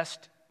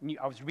just knew.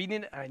 I was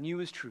reading it, and I knew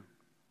it was true.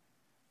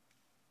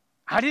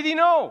 How did he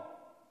know?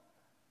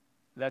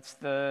 That's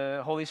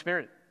the Holy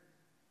Spirit.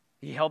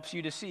 He helps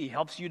you to see,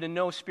 helps you to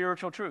know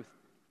spiritual truth.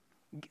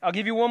 I'll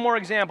give you one more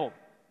example.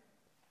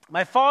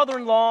 My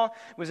father-in-law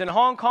was in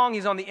Hong Kong.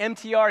 He's on the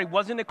MTR. He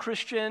wasn't a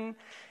Christian.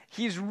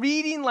 He's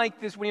reading like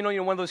this, one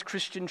of those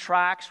Christian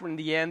tracts where in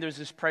the end there's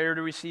this prayer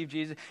to receive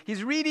Jesus.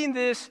 He's reading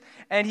this,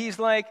 and he's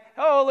like,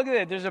 "Oh, look at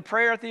it. There's a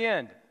prayer at the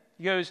end."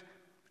 He goes,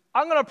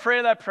 "I'm going to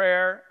pray that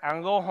prayer.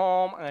 I'm going to go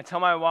home. I'm going to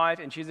tell my wife,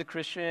 and she's a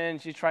Christian.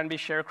 She's trying to be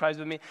share Christ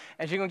with me.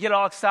 And she's going to get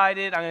all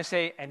excited. I'm going to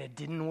say, and it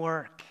didn't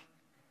work."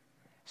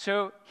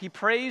 So he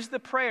prays the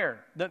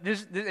prayer.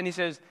 And he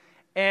says,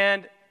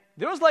 "And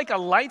there was like a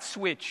light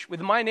switch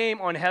with my name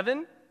on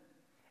heaven.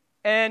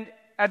 And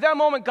at that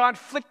moment, God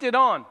flicked it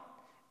on.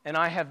 And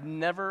I have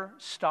never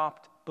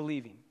stopped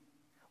believing."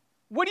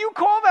 What do you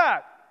call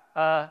that?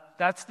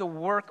 That's the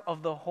work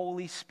of the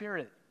Holy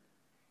Spirit.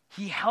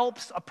 He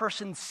helps a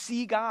person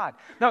see God.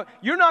 Now,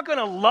 you're not going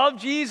to love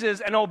Jesus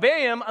and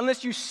obey him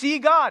unless you see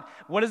God.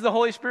 What does the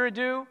Holy Spirit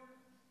do?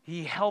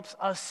 He helps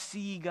us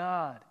see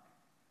God.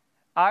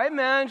 I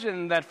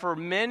imagine that for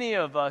many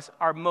of us,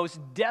 our most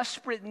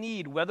desperate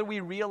need, whether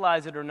we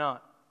realize it or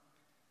not,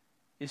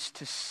 is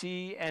to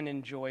see and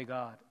enjoy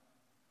God.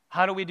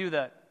 How do we do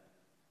that?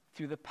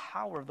 Through the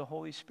power of the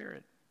Holy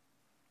Spirit.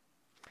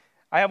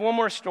 I have one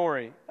more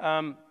story.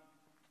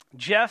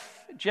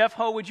 Jeff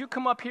Ho, would you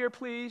come up here,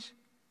 please?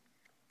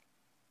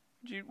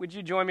 Would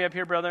you join me up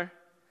here, brother?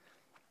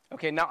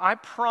 Okay, now I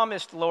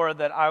promised Laura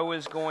that I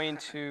was going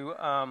to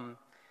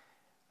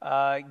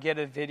get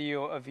a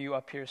video of you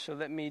up here, so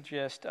let me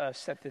just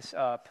set this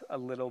up a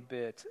little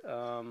bit.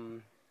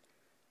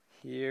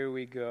 Here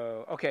we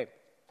go. Okay,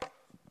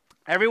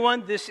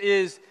 everyone, this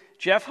is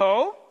Jeff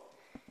Ho,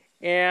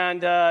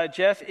 and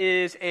Jeff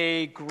is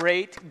a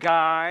great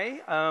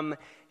guy.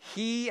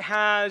 He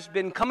has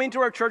been coming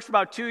to our church for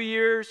about 2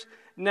 years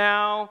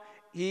now.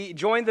 He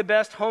joined the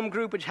Best Home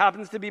Group, which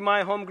happens to be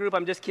my home group.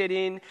 I'm just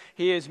kidding.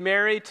 He is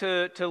married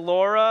to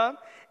Laura,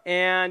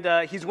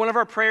 and he's one of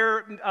our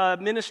prayer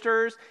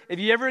ministers. If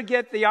you ever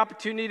get the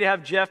opportunity to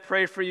have Jeff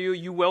pray for you,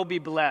 you will be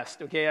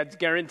blessed, okay? It's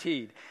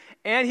guaranteed.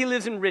 And he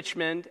lives in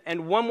Richmond.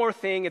 And one more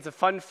thing, it's a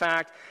fun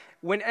fact.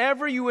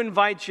 Whenever you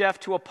invite Jeff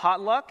to a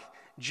potluck,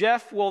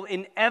 Jeff will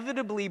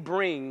inevitably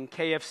bring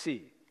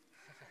KFC.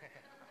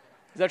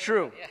 Is that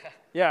true?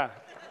 Yeah.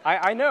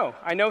 I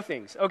know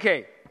things.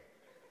 Okay.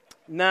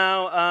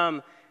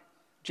 Now,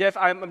 Jeff,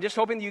 I'm just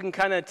hoping you can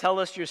kind of tell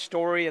us your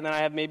story, and then I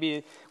have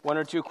maybe one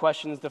or two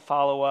questions to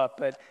follow up.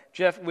 But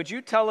Jeff, would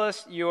you tell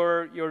us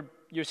your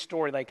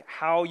story, like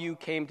how you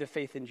came to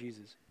faith in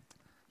Jesus?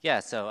 Yeah,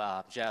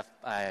 so Jeff,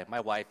 my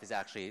wife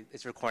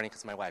it's recording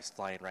because my wife's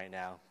flying right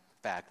now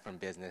back from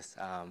business.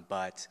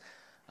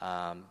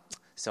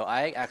 So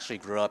I actually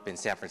grew up in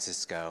San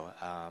Francisco.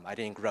 I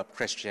didn't grow up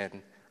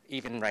Christian.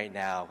 Even right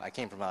now, I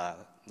came from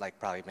like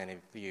probably many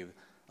of you,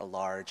 a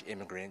large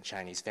immigrant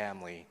Chinese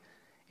family.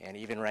 And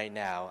even right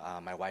now,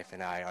 my wife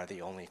and I are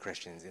the only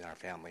Christians in our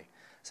family.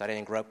 So I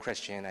didn't grow up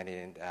Christian. I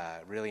didn't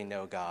really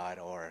know God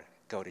or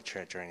go to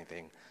church or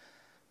anything.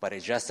 But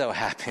it just so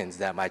happens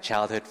that my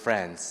childhood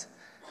friends,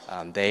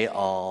 they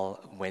all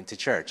went to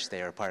church.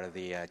 They were part of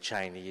the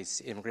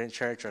Chinese immigrant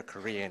church or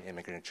Korean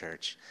immigrant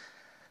church.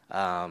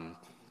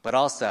 But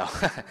also,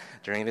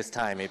 during this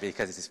time, maybe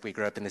because we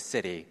grew up in the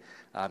city,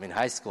 in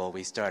high school,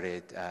 we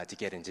started to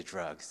get into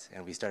drugs.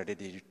 And we started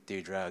to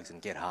do drugs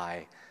and get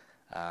high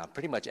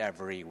pretty much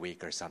every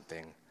week or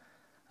something.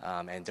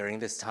 And during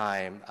this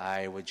time,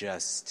 I would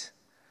just,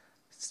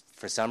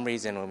 for some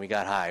reason, when we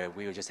got high,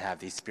 we would just have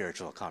these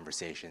spiritual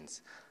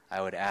conversations. I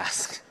would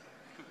ask,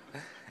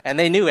 and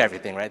they knew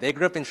everything, right? They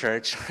grew up in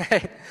church,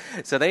 right?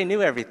 So they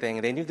knew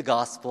everything. They knew the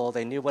gospel.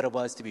 They knew what it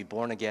was to be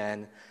born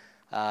again.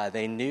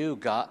 They knew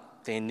God.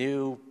 They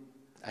knew,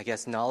 I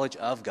guess, knowledge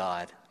of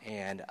God.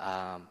 And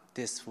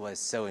this was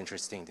so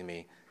interesting to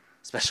me,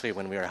 especially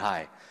when we were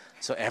high.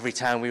 So every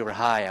time we were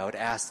high, I would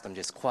ask them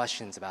just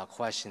questions about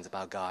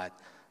God.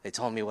 They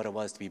told me what it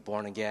was to be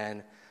born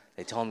again.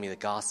 They told me the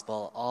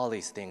gospel, all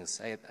these things.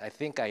 I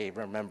think I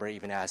remember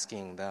even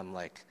asking them,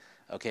 like,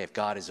 okay, if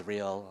God is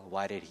real,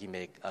 why did he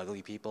make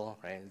ugly people,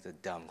 right? It's a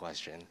dumb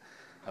question,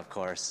 of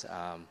course.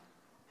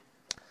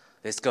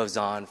 This goes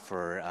on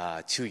for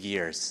 2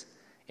 years.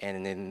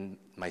 And in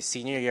my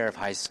senior year of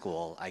high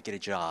school, I get a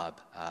job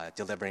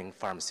delivering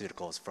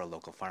pharmaceuticals for a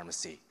local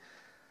pharmacy.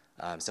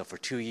 So for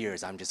 2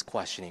 years, I'm just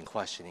questioning,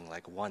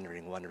 like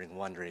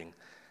wondering.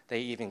 They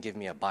even give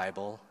me a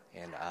Bible,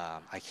 and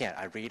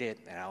I read it,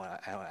 and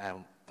I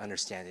don't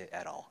understand it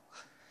at all.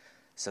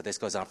 So this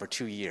goes on for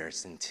 2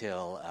 years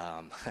until,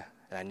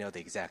 and I know the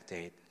exact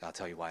date, I'll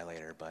tell you why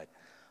later, but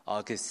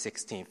August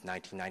 16th,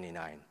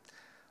 1999.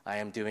 I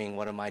am doing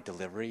one of my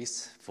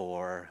deliveries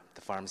for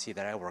the pharmacy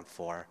that I work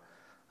for.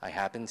 I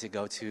happen to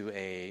go to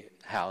a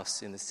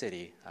house in the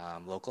city,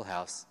 local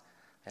house,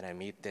 and I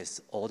meet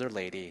this older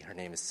lady. Her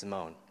name is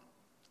Simone.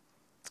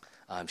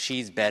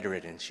 She's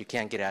bedridden. She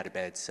can't get out of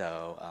bed,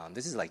 so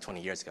this is like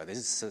 20 years ago.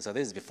 This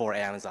is before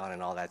Amazon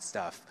and all that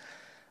stuff.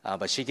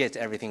 But she gets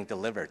everything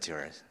delivered to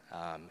her,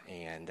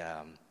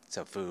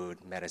 so food,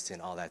 medicine,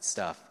 all that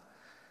stuff.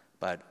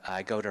 But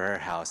I go to her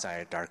house.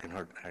 I darken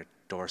her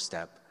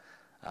doorstep.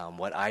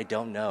 What I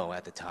don't know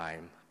at the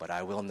time, but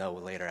I will know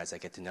later as I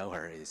get to know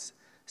her, is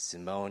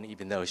Simone,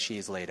 even though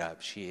she's laid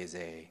up, she is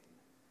a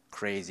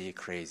crazy,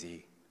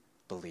 crazy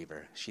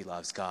believer. She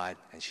loves God,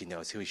 and she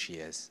knows who she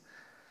is.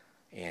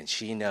 And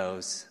she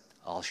knows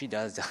all she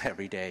does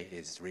every day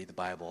is read the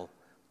Bible,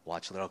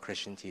 watch a little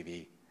Christian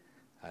TV,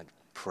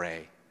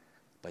 pray.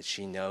 But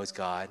she knows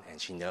God,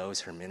 and she knows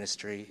her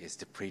ministry is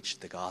to preach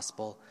the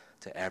gospel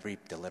to every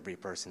delivery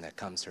person that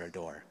comes to her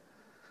door.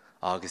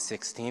 August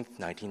 16th,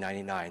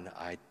 1999,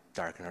 I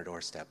darken her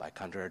doorstep. I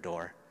come to her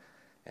door,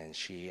 and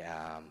she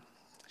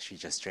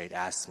just straight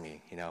asks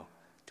me,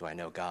 do I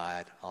know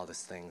God, all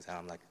these things. And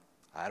I'm like,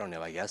 I don't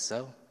know, I guess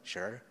so,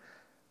 sure.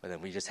 But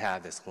then we just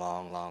have this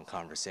long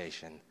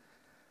conversation.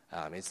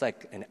 It's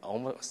like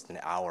almost an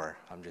hour.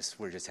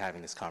 We're just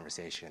having this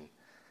conversation.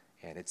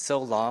 And it's so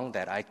long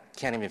that I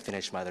can't even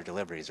finish my other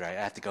deliveries, right?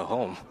 I have to go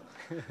home.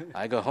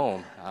 I go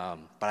home,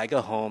 but I go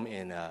home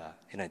in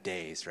a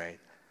daze, right?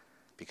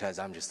 Because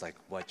I'm just like,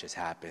 what just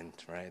happened,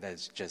 right?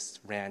 That's just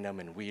random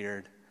and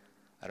weird.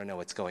 I don't know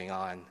what's going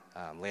on.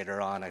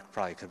 Later on, I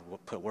probably could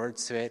put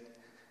words to it.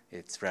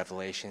 It's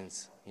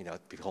Revelations.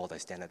 Behold, I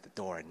stand at the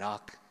door and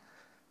knock.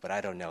 But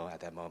I don't know at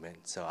that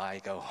moment. So I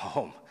go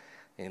home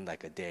in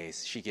like a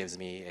daze. She gives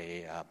me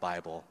a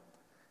Bible.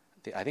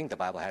 I think the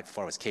Bible I had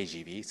before was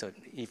KJV, so it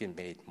even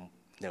made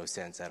no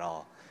sense at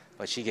all.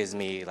 But she gives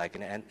me like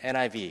an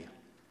NIV,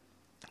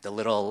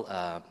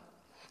 the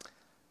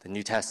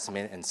New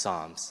Testament and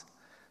Psalms.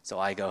 So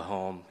I go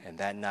home, and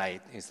that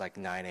night it's like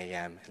 9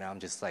 a.m., and I'm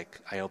just like,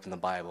 I open the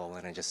Bible,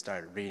 and I just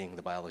start reading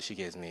the Bible she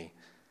gives me.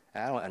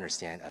 And I don't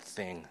understand a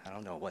thing. I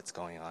don't know what's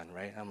going on,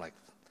 right? I'm like,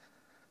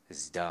 this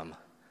is dumb.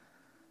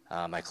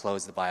 I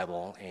closed the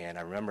Bible, and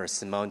I remember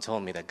Simone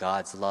told me that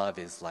God's love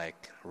is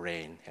like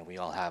rain, and we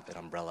all have an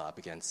umbrella up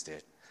against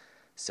it.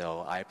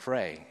 So I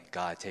pray,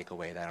 God, take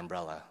away that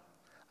umbrella.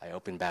 I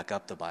open back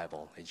up the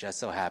Bible. It just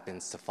so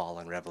happens to fall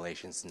on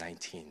Revelations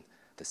 19,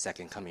 the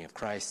second coming of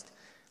Christ.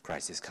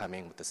 Christ is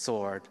coming with the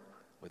sword,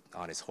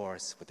 on his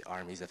horse, with the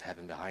armies of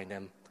heaven behind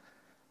him.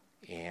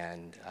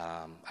 And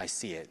I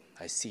see it.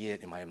 I see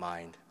it in my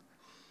mind.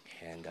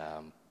 And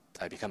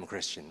I become a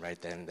Christian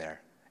right then and there.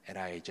 And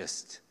I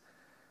just...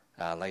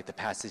 like the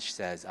passage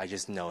says, I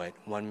just know it.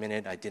 1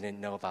 minute I didn't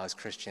know if I was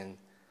Christian.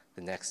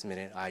 The next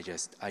minute I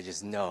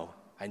just know.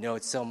 I know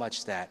it so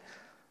much that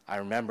I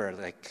remember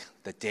like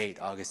the date,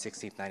 August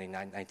 16th,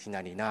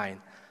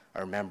 1999. I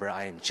remember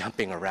I am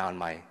jumping around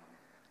my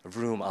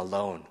room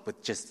alone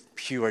with just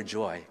pure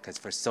joy, because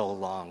for so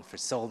long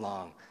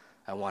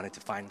I wanted to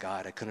find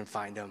God. I couldn't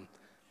find him,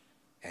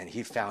 and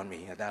he found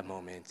me at that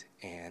moment.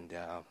 And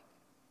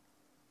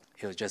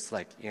it was just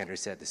like Andrew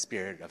said, the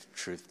Spirit of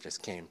truth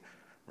just came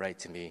right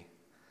to me.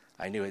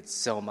 I knew it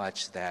so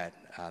much that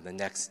the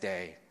next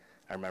day,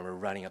 I remember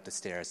running up the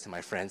stairs to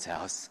my friend's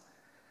house,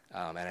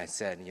 and I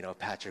said,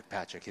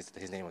 Patrick,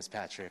 his name was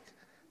Patrick,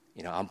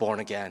 I'm born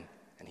again.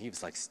 and he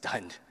was like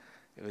stunned.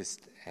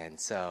 And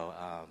so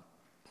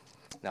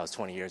that was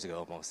 20 years ago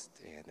almost,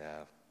 and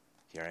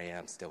here I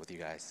am still with you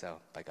guys, so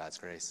by God's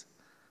grace.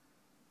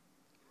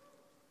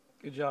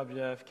 Good job,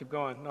 Jeff. Keep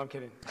going. No, I'm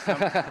kidding.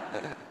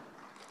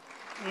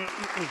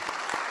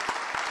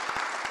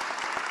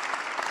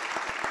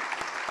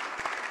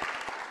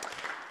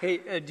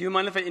 Hey, do you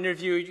mind if I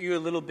interview you a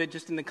little bit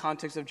just in the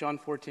context of John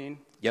 14?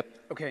 Yep.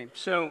 Okay,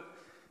 so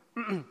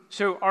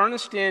our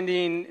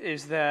understanding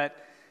is that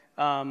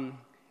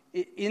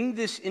in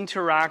this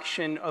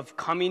interaction of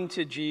coming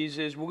to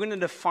Jesus, we're going to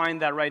define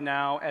that right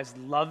now as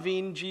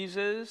loving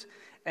Jesus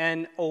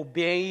and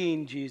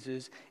obeying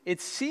Jesus.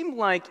 It seemed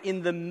like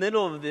in the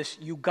middle of this,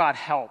 you got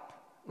help,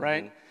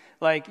 right? Mm-hmm.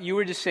 Like you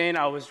were just saying,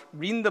 I was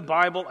reading the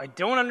Bible, I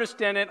don't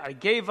understand it, I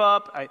gave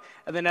up,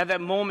 and then at that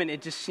moment,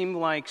 it just seemed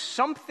like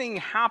something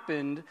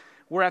happened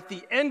where at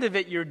the end of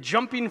it, you're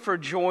jumping for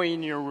joy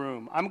in your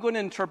room. I'm going to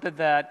interpret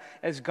that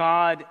as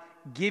God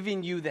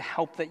giving you the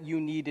help that you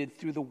needed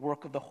through the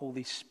work of the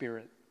Holy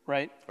Spirit,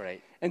 right?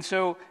 Right. And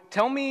so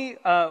tell me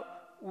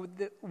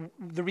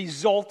the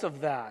result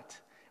of that.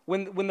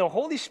 When the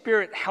Holy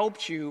Spirit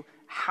helped you,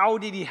 how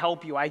did he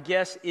help you, I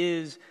guess,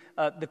 is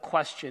the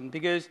question.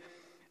 Because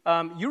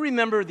you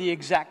remember the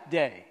exact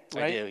day,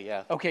 right? I do,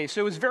 yeah. Okay,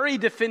 so it was very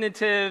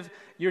definitive.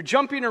 You're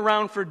jumping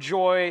around for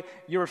joy.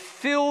 You're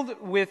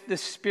filled with the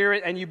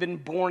Spirit, and you've been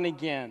born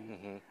again.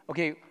 Mm-hmm.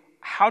 Okay,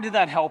 how did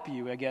that help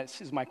you, I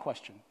guess, is my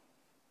question.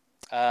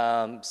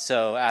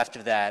 So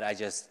after that,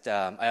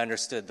 I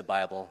understood the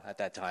Bible at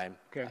that time.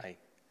 Okay.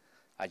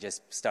 I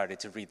just started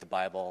to read the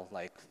Bible,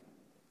 like,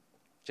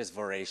 just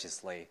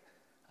voraciously.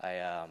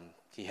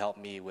 He helped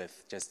me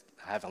with just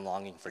having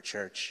longing for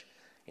church.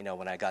 You know,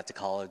 when I got to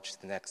college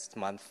the next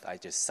month, I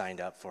just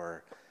signed up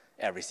for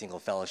every single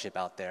fellowship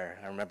out there.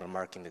 I remember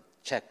marking the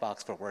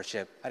checkbox for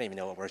worship. I didn't even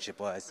know what worship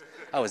was.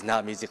 I was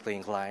not musically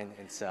inclined,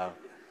 and so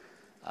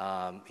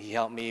he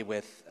helped me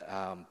with.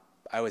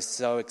 I was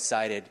so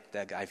excited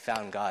that I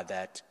found God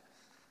that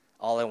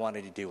all I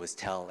wanted to do was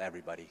tell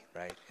everybody,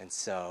 right? And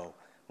so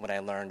when I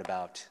learned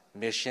about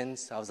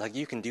missions, I was like,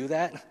 "You can do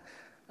that?"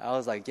 I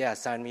was like, "Yeah,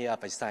 sign me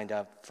up." I signed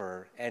up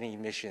for any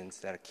missions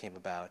that came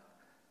about.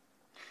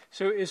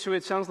 So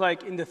it sounds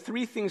like in the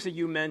three things that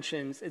you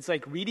mentioned, it's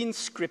like reading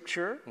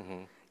Scripture,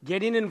 mm-hmm.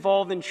 getting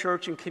involved in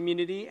church and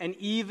community, and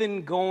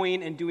even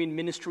going and doing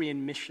ministry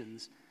and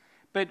missions.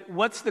 But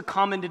what's the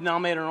common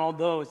denominator in all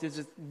those?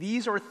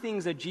 These are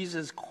things that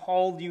Jesus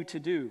called you to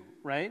do,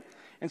 right?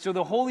 And so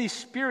the Holy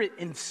Spirit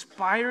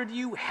inspired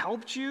you,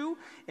 helped you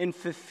in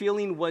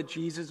fulfilling what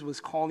Jesus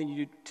was calling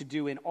you to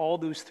do in all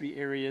those three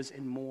areas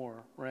and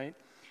more, right?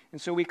 And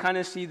so we kind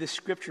of see the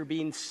Scripture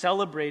being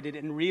celebrated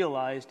and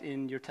realized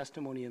in your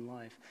testimony in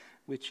life,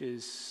 which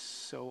is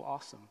so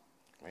awesome.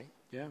 Right?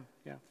 Yeah.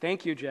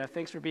 Thank you, Jeff.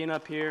 Thanks for being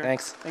up here.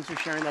 Thanks. Thanks for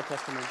sharing that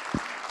testimony.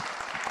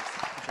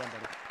 Good job,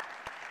 buddy.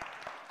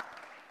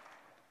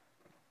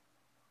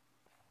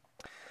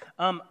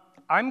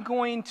 I'm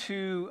going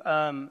to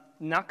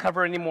not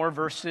cover any more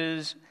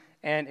verses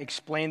and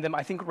explain them.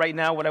 I think right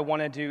now what I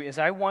want to do is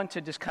I want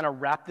to just kind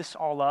of wrap this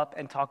all up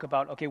and talk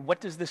about, okay,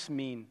 what does this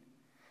mean?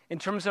 In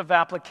terms of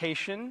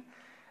application,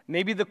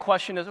 maybe the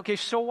question is, okay,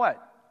 so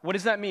what? What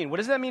does that mean? What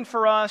does that mean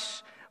for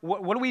us?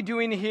 What are we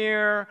doing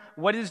here?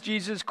 What is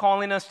Jesus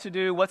calling us to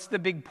do? What's the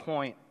big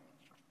point?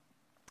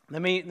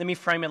 Let me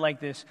frame it like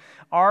this.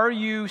 Are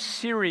you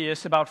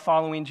serious about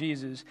following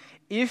Jesus?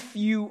 If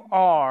you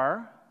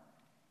are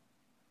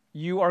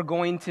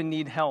going to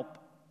need help.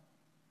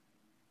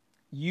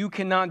 You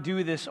cannot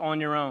do this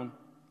on your own.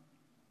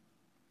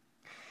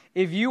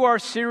 If you are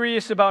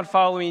serious about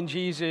following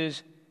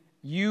Jesus,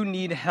 you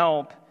need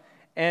help,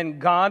 and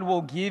God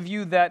will give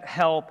you that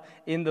help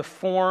in the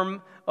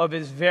form of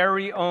His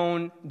very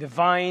own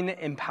divine,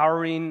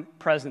 empowering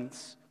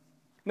presence.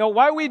 Now,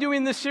 why are we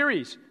doing this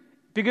series?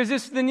 Because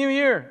it's the new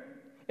year.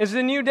 It's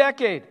the new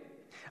decade.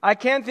 I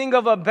can't think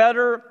of a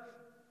better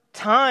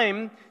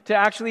time to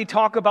actually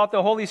talk about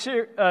the Holy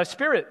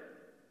Spirit.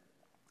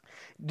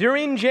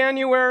 During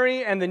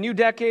January and the new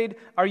decade,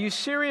 are you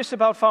serious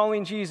about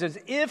following Jesus?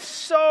 If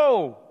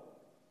so,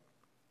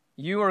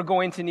 you are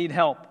going to need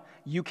help.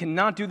 You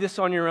cannot do this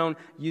on your own.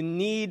 You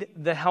need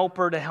the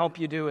helper to help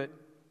you do it.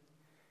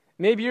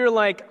 Maybe you're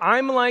like,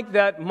 I'm like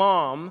that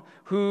mom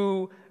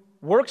who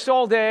works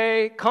all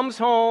day, comes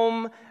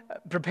home,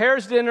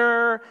 prepares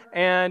dinner,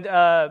 and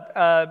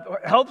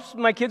helps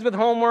my kids with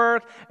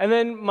homework, and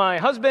then my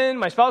husband,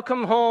 my spouse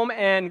come home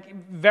and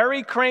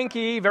very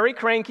cranky,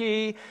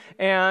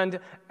 and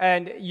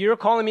you're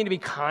calling me to be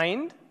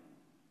kind?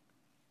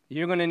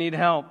 You're going to need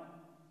help.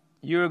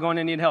 You're going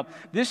to need help.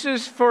 This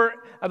is for,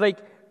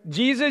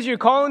 Jesus, you're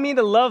calling me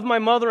to love my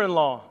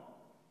mother-in-law.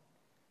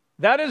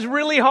 That is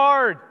really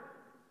hard.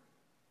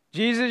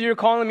 Jesus, you're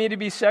calling me to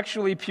be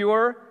sexually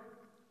pure.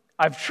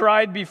 I've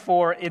tried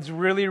before. It's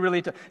really,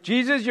 really tough.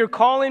 Jesus, you're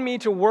calling me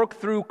to work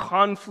through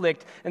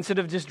conflict instead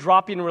of just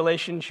dropping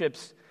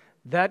relationships.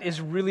 That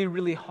is really,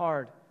 really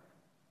hard.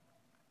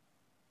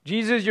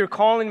 Jesus, you're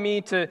calling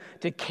me to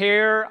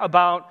care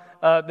about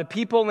the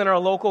people in our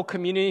local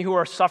community who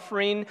are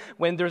suffering,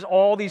 when there's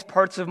all these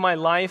parts of my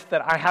life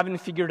that I haven't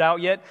figured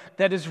out yet,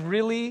 that is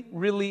really,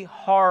 really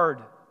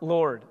hard,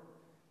 Lord.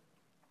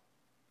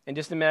 And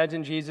just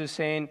imagine Jesus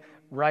saying,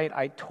 right,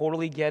 I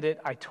totally get it.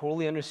 I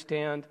totally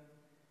understand.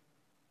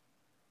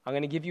 I'm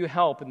going to give you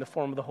help in the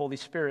form of the Holy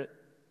Spirit.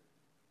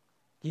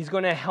 He's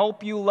going to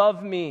help you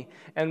love me.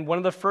 And one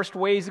of the first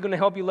ways he's going to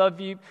help you love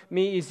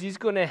me is he's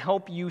going to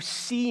help you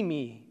see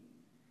me.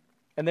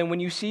 And then when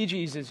you see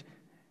Jesus,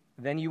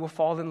 then you will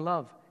fall in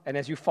love. And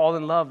as you fall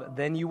in love,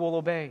 then you will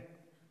obey.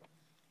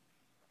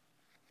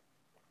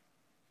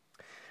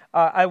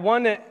 I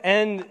want to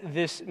end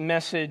this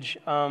message,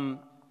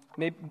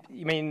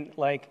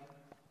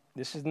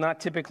 this is not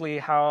typically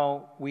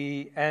how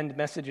we end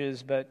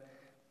messages, but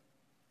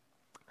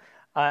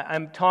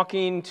I'm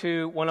talking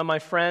to one of my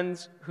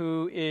friends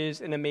who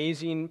is an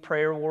amazing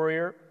prayer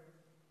warrior,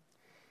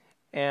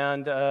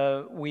 and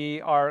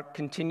we are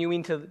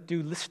continuing to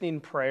do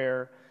listening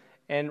prayer.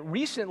 And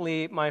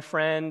recently, my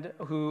friend,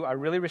 who I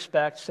really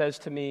respect, says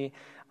to me,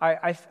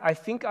 I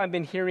think I've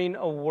been hearing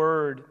a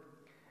word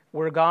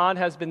where God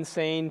has been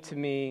saying to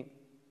me,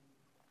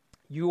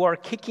 you are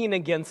kicking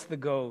against the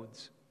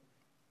goads.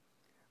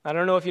 I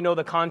don't know if you know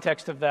the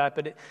context of that,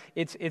 but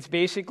it's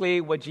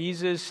basically what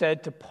Jesus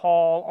said to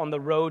Paul on the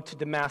road to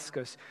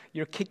Damascus.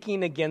 You're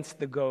kicking against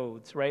the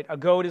goads, right? A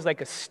goad is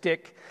like a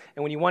stick,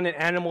 and when you want an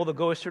animal to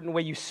go a certain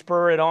way, you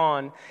spur it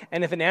on.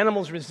 And if an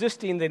animal's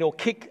resisting, then it'll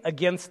kick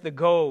against the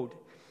goad.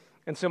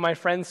 And so my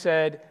friend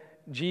said,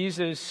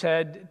 Jesus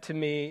said to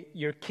me,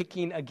 you're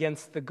kicking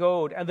against the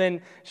goad. And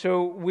then,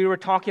 so we were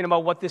talking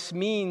about what this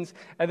means,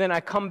 and then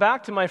I come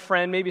back to my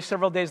friend maybe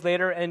several days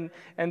later, and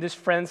this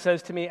friend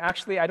says to me,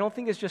 actually, I don't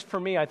think it's just for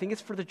me, I think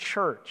it's for the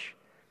church.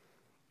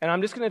 And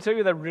I'm just going to tell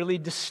you that really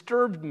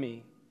disturbed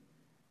me.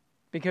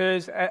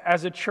 Because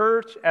as a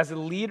church, as a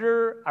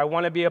leader, I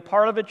want to be a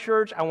part of a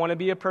church, I want to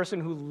be a person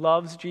who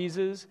loves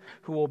Jesus,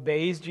 who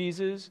obeys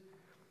Jesus,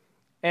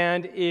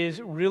 and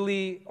is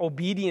really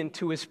obedient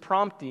to his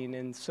prompting.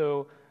 And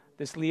so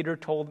this leader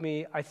told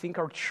me, I think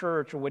our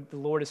church, or what the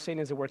Lord is saying,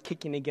 is that we're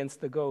kicking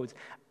against the goads.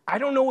 I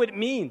don't know what it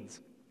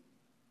means,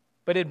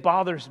 but it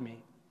bothers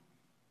me.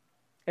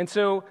 And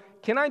so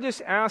can I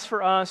just ask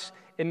for us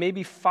in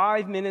maybe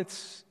 5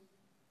 minutes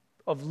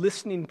of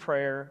listening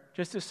prayer,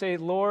 just to say,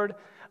 Lord,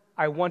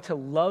 I want to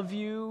love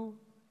you,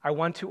 I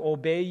want to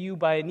obey you,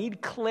 but I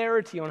need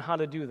clarity on how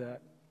to do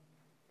that.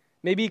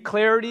 Maybe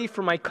clarity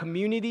for my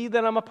community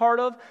that I'm a part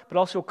of, but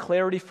also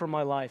clarity for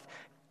my life.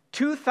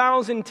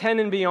 2010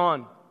 and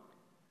beyond.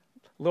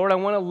 Lord, I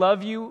want to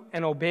love you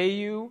and obey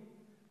you,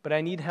 but I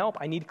need help.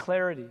 I need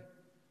clarity.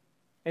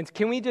 And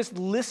can we just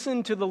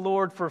listen to the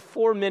Lord for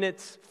 4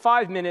 minutes,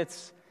 5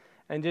 minutes,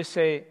 and just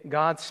say,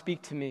 God,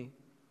 speak to me.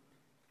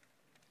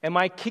 Am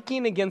I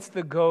kicking against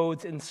the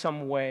goads in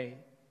some way?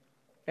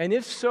 And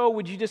if so,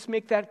 would you just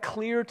make that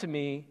clear to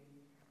me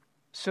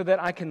so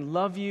that I can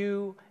love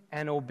you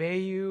and obey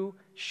you?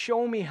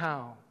 Show me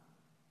how.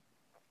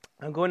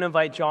 I'm going to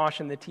invite Josh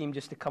and the team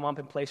just to come up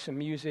and play some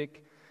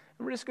music.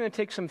 And we're just going to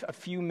take a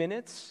few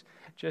minutes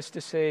just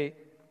to say,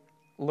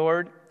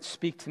 Lord,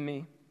 speak to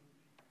me.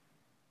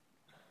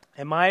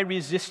 Am I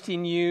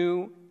resisting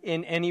you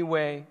in any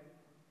way?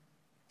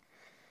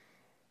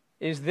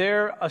 Is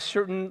there a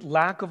certain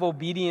lack of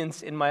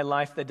obedience in my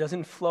life that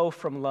doesn't flow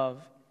from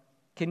love?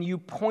 Can you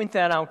point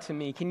that out to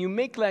me? Can you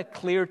make that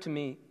clear to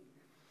me?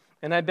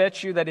 And I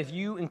bet you that if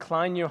you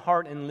incline your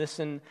heart and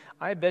listen,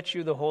 I bet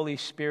you the Holy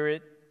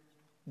Spirit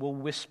will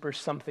whisper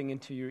something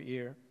into your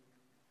ear.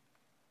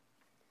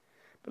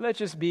 But let's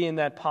just be in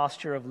that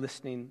posture of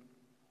listening.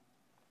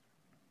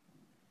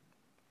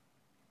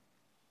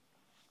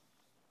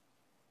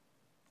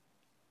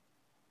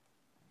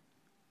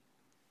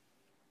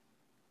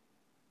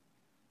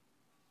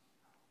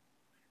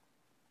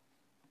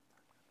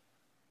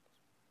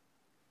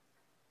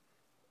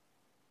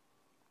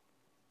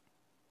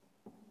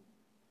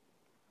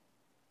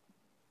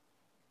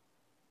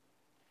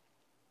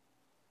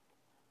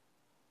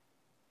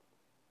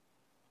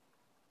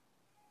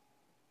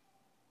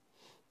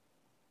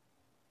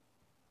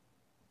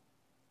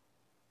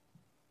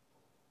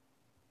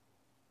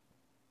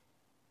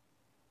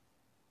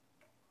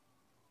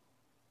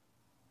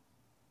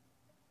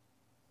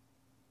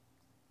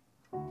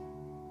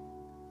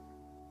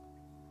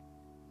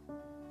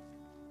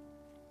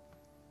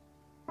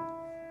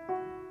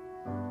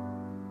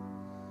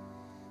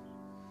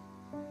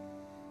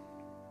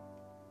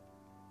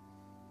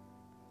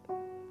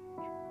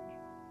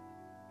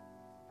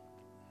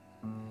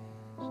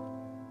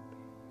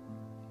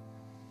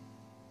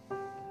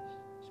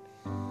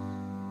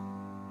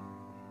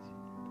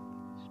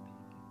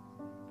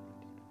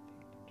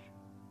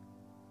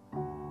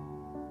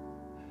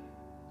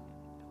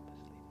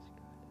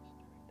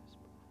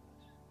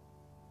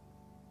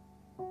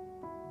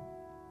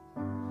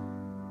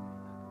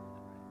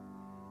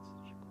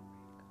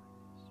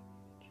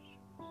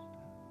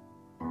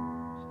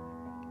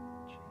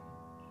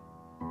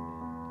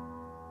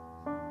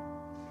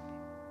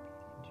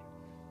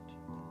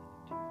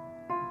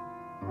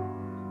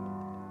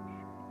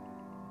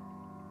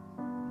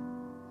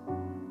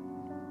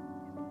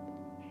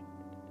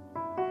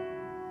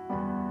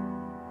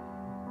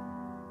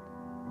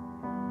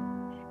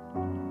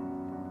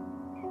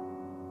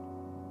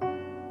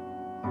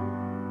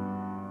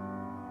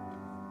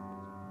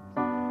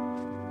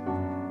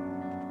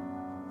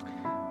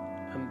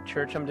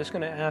 Church, I'm just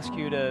going to ask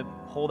you to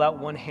hold out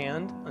one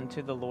hand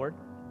unto the Lord.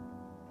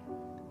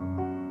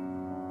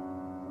 I'm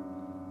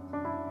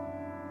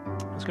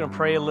just going to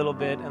pray a little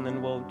bit, and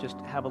then we'll just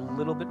have a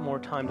little bit more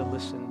time to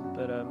listen.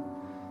 But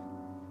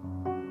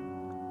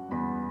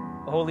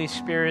Holy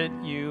Spirit,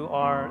 you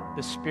are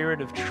the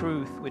Spirit of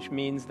truth, which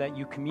means that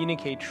you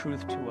communicate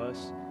truth to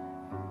us.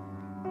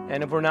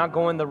 And if we're not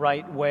going the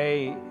right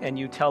way and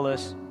you tell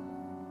us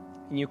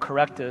and you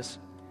correct us,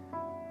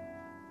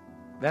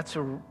 that's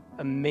an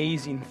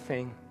amazing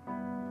thing.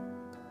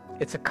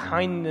 It's a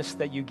kindness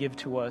that you give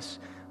to us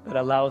that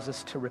allows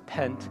us to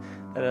repent,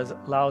 that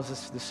allows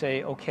us to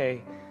say,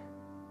 okay,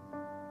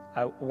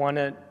 I want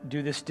to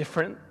do this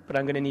different, but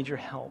I'm going to need your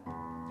help.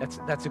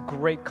 That's a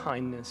great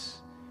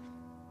kindness.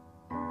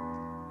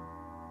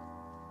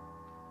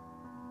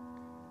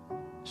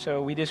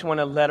 So we just want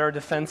to let our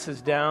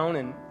defenses down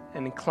and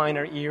incline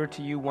our ear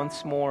to you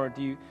once more.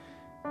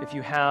 If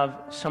you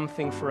have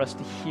something for us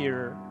to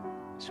hear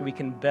so we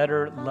can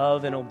better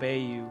love and obey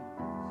you.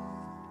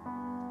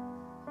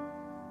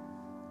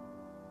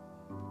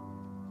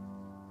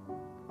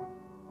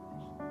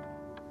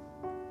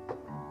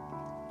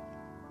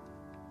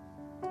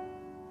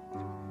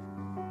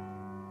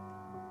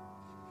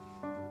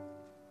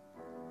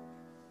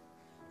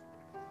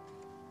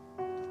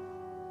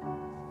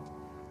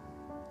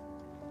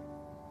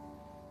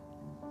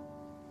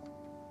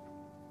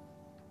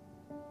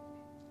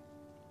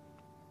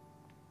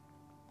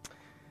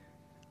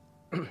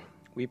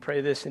 We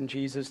pray this in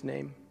Jesus'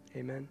 name.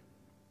 Amen.